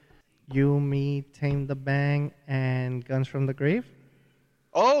 me, Tame the Bang, and Guns from the Grave.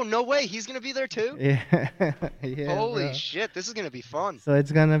 Oh, no way. He's going to be there too? Yeah. Yeah. Holy bro. shit. This is going to be fun. So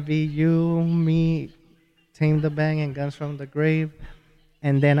it's going to be you, me, Tame the Bang, and Guns from the Grave.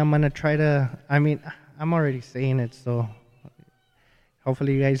 And then I'm going to try to, I'm already saying it, so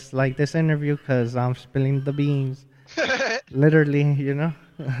hopefully you guys like this interview because I'm spilling the beans. Literally, you know?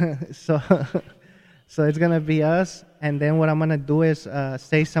 So it's going to be us. And then what I'm going to do is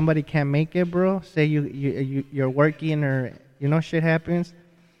say somebody can't make it, bro. Say you're working or, shit happens.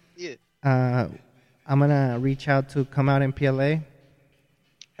 Yeah. I'm going to reach out to come out in PLA.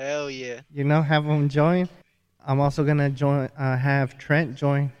 Hell yeah. Have them join. I'm also going to have Trent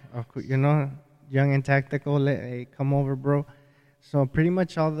join, young and tactical. Hey, come over, bro. So pretty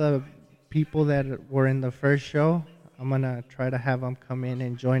much all the people that were in the first show, I'm going to try to have them come in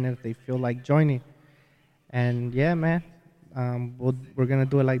and join if they feel like joining. And yeah, man, we're going to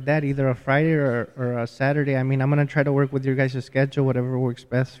do it like that, either a Friday or a Saturday. I'm going to try to work with your guys' schedule, whatever works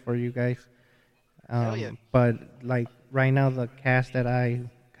best for you guys. Hell yeah. But like right now, the cast that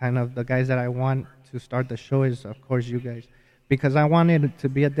the guys that I want to start the show is, of course, you guys. Because I wanted it to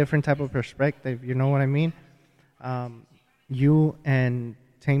be a different type of perspective, you know what I mean? You and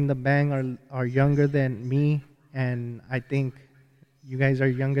Tame the Bang are younger than me, and I think you guys are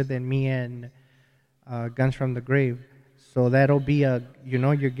younger than me and Guns from the Grave. So that'll be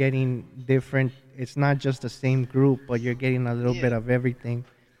you're getting different. It's not just the same group, but you're getting a little bit of everything.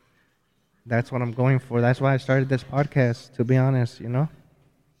 That's what I'm going for. That's why I started this podcast, to be honest,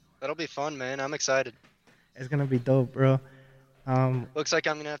 That'll be fun, man. I'm excited. It's going to be dope, bro. Looks like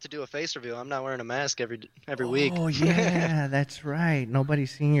I'm going to have to do a face reveal. I'm not wearing a mask every week. Oh, yeah, that's right.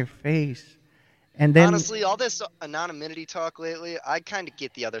 Nobody's seeing your face. And then, honestly, all this anonymity talk lately, I kind of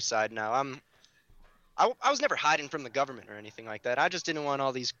get the other side now. I was never hiding from the government or anything like that. I just didn't want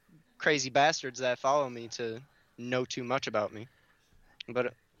all these crazy bastards that follow me to know too much about me.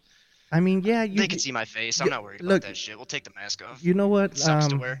 But I mean, yeah, they can see my face. I'm not worried about that shit. We'll take the mask off. You know what? It sucks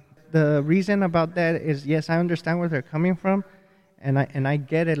to wear. The reason about that is, yes, I understand where they're coming from, and I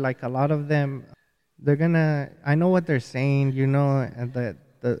get it. Like a lot of them, I know what they're saying,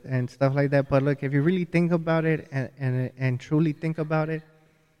 and stuff like that. But look, if you really think about it and truly think about it,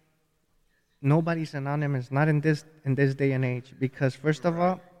 nobody's anonymous, not in this day and age. Because first of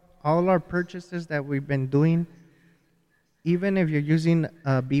all our purchases that we've been doing, even if you're using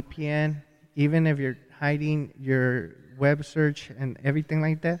a VPN, even if you're hiding your web search and everything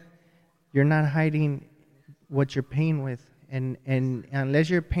like that, you're not hiding what you're paying with. And unless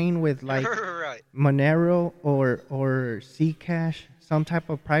you're paying with like Right. Monero or Zcash, some type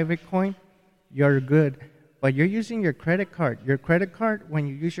of private coin, you're good. But you're using your credit card. Your credit card, when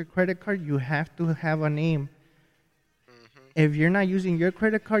you use your credit card, you have to have a name. If you're not using your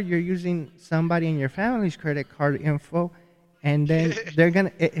credit card, you're using somebody in your family's credit card info, and then they're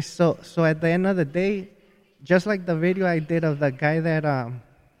gonna. So at the end of the day, just like the video I did of the guy that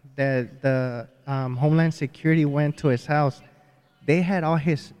the Homeland Security went to his house, they had all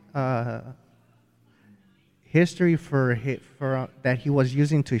his history for that he was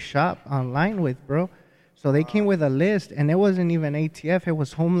using to shop online with, bro. So they came with a list, and it wasn't even ATF; it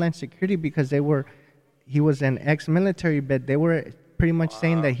was Homeland Security, because he was an ex-military, but they were pretty much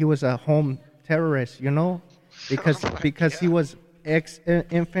saying that he was a home terrorist, because he was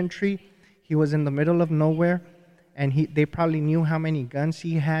ex-infantry, he was in the middle of nowhere, and they probably knew how many guns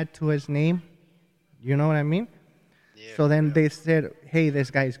he had to his name. You know what I mean? Yeah, so then they said, hey,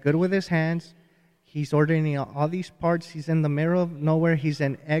 this guy's good with his hands. He's ordering all these parts. He's in the middle of nowhere. He's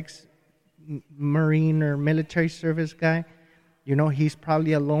an ex-Marine or military service guy. He's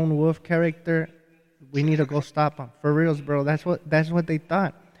probably a lone wolf character. We need to go stop him. For reals, bro. That's what they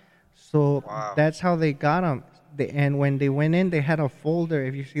thought. So that's how they got him. And when they went in, they had a folder.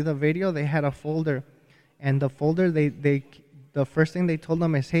 If you see the video, they had a folder. And the folder, the first thing they told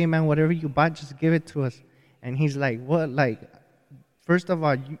him is, hey, man, whatever you bought, just give it to us. And he's like, what? Like, first of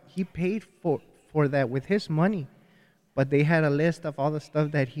all, he paid for that with his money. But they had a list of all the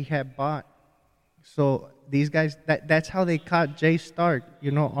stuff that he had bought. So these guys, that's how they caught Jay Stark,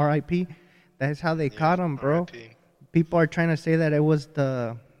 R.I.P. That's how they caught him, bro. R.I.P. People are trying to say that it was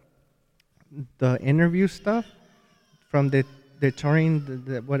the interview stuff from the touring,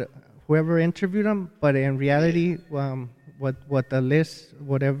 whoever interviewed him, but in reality, what the list,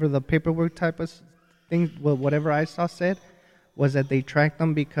 whatever the paperwork type of thing, whatever I saw said, was that they tracked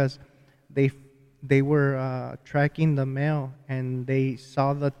them because they were tracking the mail, and they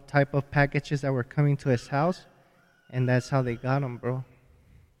saw the type of packages that were coming to his house, and that's how they got him, bro.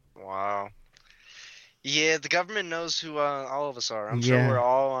 Wow. Yeah, the government knows who all of us are. I'm sure we're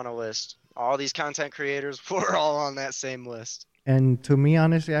all on a list. All these content creators, we're all on that same list. And to me,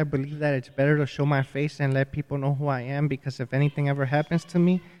 honestly, I believe that it's better to show my face and let people know who I am, because if anything ever happens to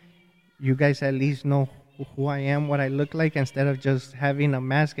me, you guys at least know who I am, what I look like, instead of just having a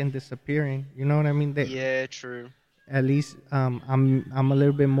mask and disappearing. You know what I mean? Yeah, true. At least I'm a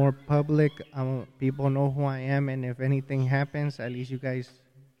little bit more public. People know who I am, and if anything happens, at least you guys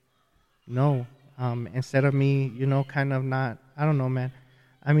know. Instead of me, kind of not. I don't know, man.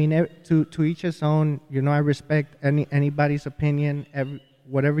 I mean, to each his own. I respect anybody's opinion.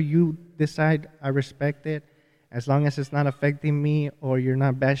 Whatever you decide, I respect it. As long as it's not affecting me or you're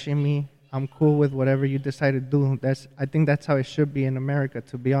not bashing me, I'm cool with whatever you decide to do. I think that's how it should be in America,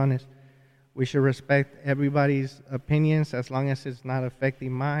 to be honest. We should respect everybody's opinions as long as it's not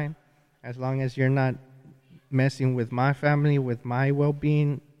affecting mine, as long as you're not messing with my family, with my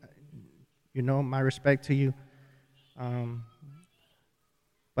well-being. My respect to you.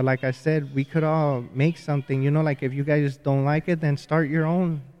 But like I said, we could all make something. Like if you guys don't like it, then start your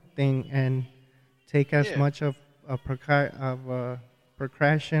own thing and take as much of a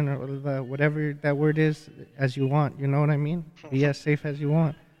precaution or whatever that word is as you want. You know what I mean? Be as safe as you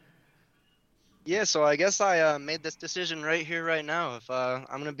want. Yeah, so I guess I made this decision right here, right now. If I'm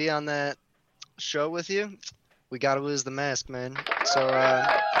going to be on that show with you, we got to lose the mask, man. So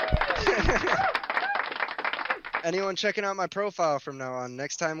anyone checking out my profile from now on,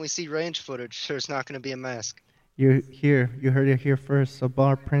 next time we see range footage, there's not going to be a mask. You heard it here first.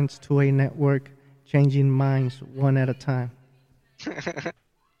 Sabar Prince 2A Network, changing minds one at a time.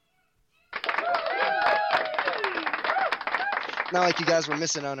 Not like you guys were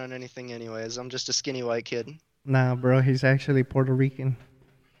missing out on anything anyways. I'm just a skinny white kid. Nah, bro, he's actually Puerto Rican.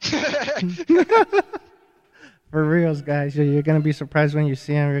 For reals, guys. You're going to be surprised when you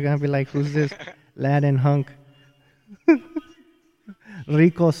see him. You're going to be like, who's this Latin hunk?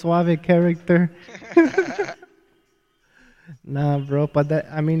 Rico Suave character. Nah, bro. But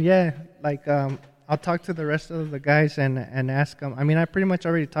yeah, like I'll talk to the rest of the guys and ask them. I mean, I pretty much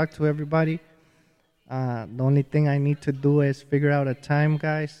already talked to everybody. The only thing I need to do is figure out a time,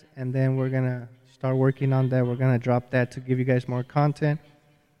 guys, and then we're gonna start working on that. We're gonna drop that to give you guys more content.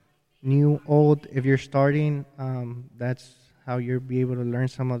 New, old, if you're starting, that's how you'll be able to learn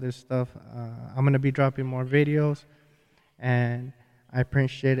some of this stuff. I'm gonna be dropping more videos, and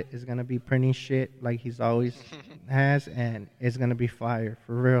iPrintShit is gonna be printing shit like he's always has, and it's gonna be fire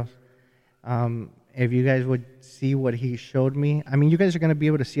for real. If you guys would see what he showed me, I mean, you guys are gonna be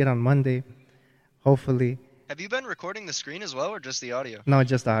able to see it on Monday, hopefully. Have you been recording the screen as well, or just the audio? No,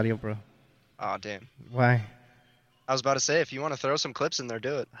 just the audio, bro. Oh, damn. Why? I was about to say, if you want to throw some clips in there,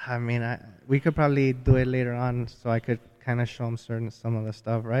 do it. I mean, we could probably do it later on, so I could kind of show them some of the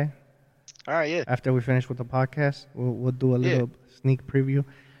stuff, right? All right, yeah. After we finish with the podcast, we'll do a little sneak preview.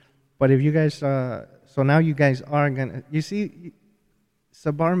 But if you guys, so now you guys are gonna, you see,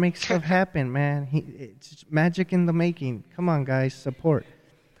 Sabar makes stuff happen, man. It's magic in the making. Come on, guys, support.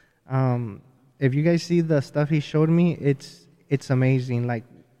 If you guys see the stuff he showed me, it's amazing. Like,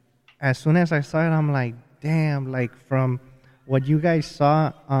 as soon as I saw it, I'm like, damn, like from what you guys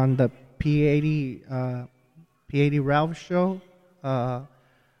saw on the P80 Ralph show,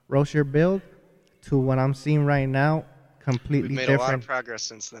 Roast Your Build, to what I'm seeing right now, completely We've made different. a lot of progress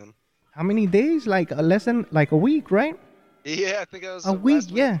since then. How many days? Like less than like a week, right? Yeah, I think that was A week, last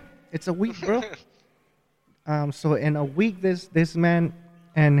week. yeah. It's a week, bro. So in a week, this man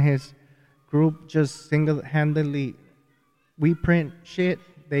and his group just single-handedly, we print shit.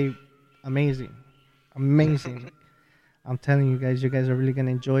 They amazing. I'm telling you guys are really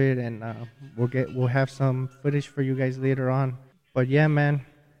gonna enjoy it, and we'll have some footage for you guys later on. But yeah, man,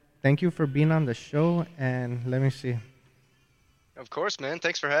 thank you for being on the show, and let me see. Of course, man.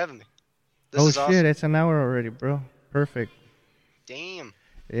 Thanks for having me. Oh This is shit, awesome. it's an hour already, bro. Perfect. Damn.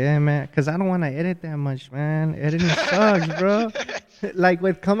 Yeah, man, because I don't want to edit that much, man. Editing sucks, bro. Like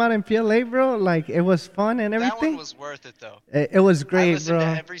with Come Out in PLA, bro, like it was fun and everything. That one was worth it, though. It was great, I listened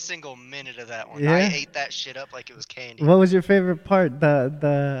bro. to every single minute of that one. Yeah? I ate that shit up like it was candy. What was your favorite part?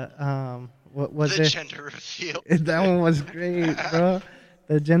 What was the it? gender reveal. That one was great, bro.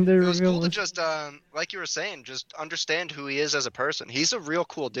 The gender It was reveal cool to was just, like you were saying, just understand who he is as a person. He's a real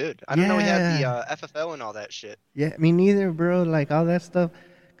cool dude. I didn't know he had the FFL and all that shit. yeah, me neither, bro. Like all that stuff.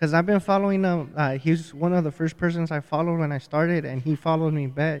 Because I've been following him. He's one of the first persons I followed when I started, and he followed me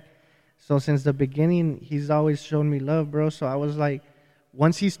back. So since the beginning, he's always shown me love, bro. So I was like,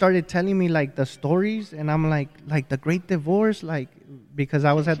 once he started telling me like the stories, and I'm like the Great Divorce, like because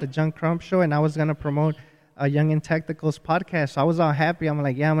I was at the John Crump show and I was gonna promote a Young and Tacticals podcast. So I was all happy. I'm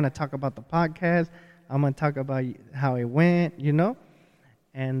like, yeah, I'm gonna talk about the podcast. I'm gonna talk about how it went, you know.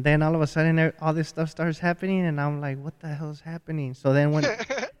 And then all of a sudden, all this stuff starts happening, and I'm like, what the hell is happening? So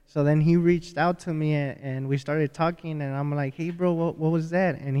then he reached out to me, and we started talking, and I'm like, hey, bro, what was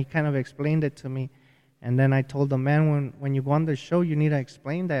that? And he kind of explained it to me. And then I told the man, when you go on the show, you need to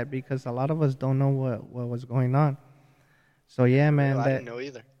explain that, because a lot of us don't know what was going on. So, yeah, man. I didn't know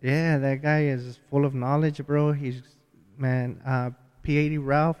either. Yeah, that guy is full of knowledge, bro. He's, man, P80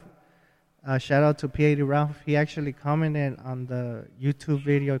 Ralph. Shout out to P80 Ralph. He actually commented on the YouTube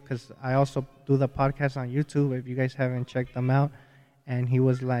video, because I also do the podcast on YouTube if you guys haven't checked them out. And he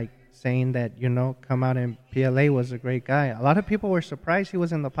was like saying that, Come Out in PLA was a great guy. A lot of people were surprised he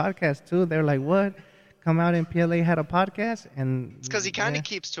was in the podcast too. They're like, what? Come Out in PLA had a podcast? And It's because he kind of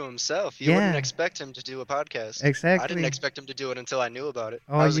keeps to himself. You Yeah. wouldn't expect him to do a podcast. Exactly. I didn't expect him to do it until I knew about it.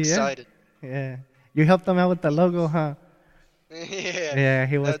 Oh, I was yeah? excited. Yeah. You helped him out with the logo, huh? Yeah. Yeah,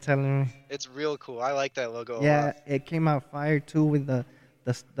 he was telling me. It's real cool. I like that logo a Yeah, lot. it came out fire too with the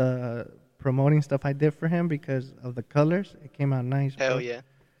promoting stuff I did for him because of the colors. It came out nice. Hell bro. yeah.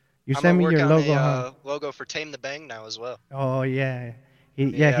 You I'm sent me gonna your work logo, on huh? logo for Tame the Bang now as well. Oh yeah. He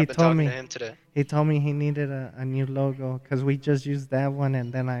I've he been told talking me to him today. he told me he needed a new logo because we just used that one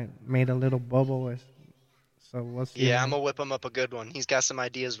and then I made a little bubble with. So we'll see. Yeah, man. I'm gonna whip him up a good one. He's got some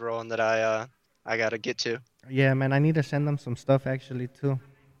ideas rolling that I gotta get to. Yeah, man, I need to send him some stuff actually too.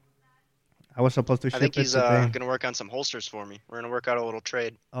 I was supposed to ship I think it he's today. gonna work on some holsters for me. We're gonna work out a little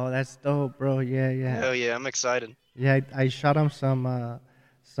trade. Oh, that's dope, bro. Yeah. Hell yeah, I'm excited. Yeah, I shot him some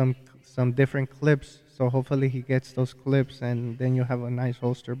different clips, so hopefully he gets those clips, and then you'll have a nice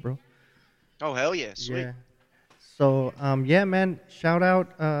holster, bro. Oh hell yeah, sweet. Yeah. So yeah, man. Shout out.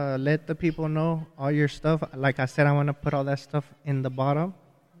 Let the people know all your stuff. Like I said, I want to put all that stuff in the bottom.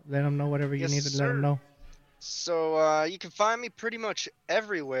 Let them know whatever you Yes, need to let them sir. know. So you can find me pretty much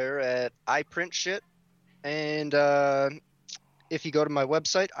everywhere at iPrintShit, and if you go to my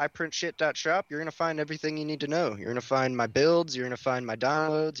website, iPrintShit.shop, you're going to find everything you need to know. You're going to find my builds. You're going to find my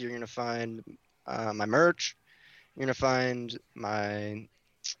downloads. You're going to find my merch. You're going to find my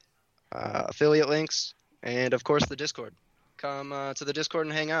affiliate links. And, of course, the Discord. Come to the Discord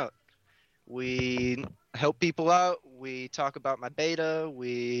and hang out. We help people out. We talk about my beta.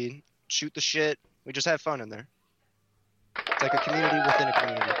 We shoot the shit. We just have fun in there. It's like a community within a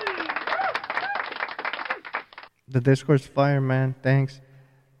community. The Discord's fire, man. Thanks.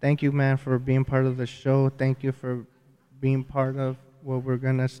 Thank you, man, for being part of the show. Thank you for being part of what we're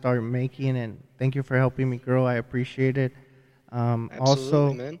going to start making. And thank you for helping me grow. I appreciate it. Absolutely,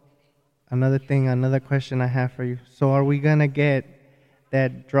 Also, man. another question I have for you. So are we going to get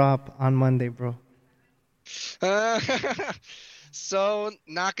that drop on Monday, bro? So,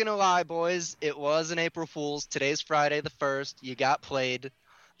 not gonna lie, boys, it was an April Fool's. Today's Friday the 1st. You got played.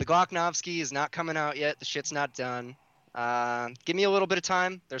 The Glocknovsky is not coming out yet. The shit's not done. Give me a little bit of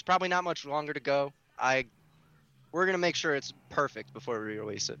time. There's probably not much longer to go. We're gonna make sure it's perfect before we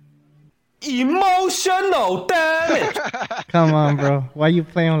release it. Emotional damage. Come on, bro. Why you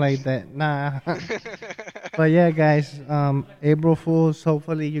playing like that? Nah. But yeah, guys, April Fools.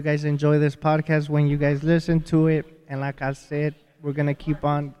 Hopefully you guys enjoy this podcast when you guys listen to it. And like I said, we're going to keep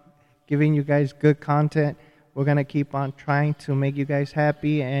on giving you guys good content. We're going to keep on trying to make you guys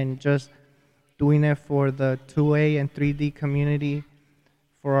happy and just doing it for the 2A and 3D community,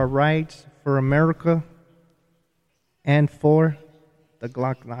 for our rights, for America, and for the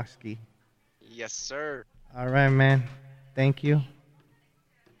Glocknovsky. Yes, sir. All right, man. Thank you.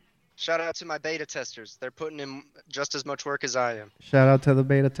 Shout out to my beta testers. They're putting in just as much work as I am. Shout out to the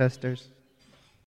beta testers.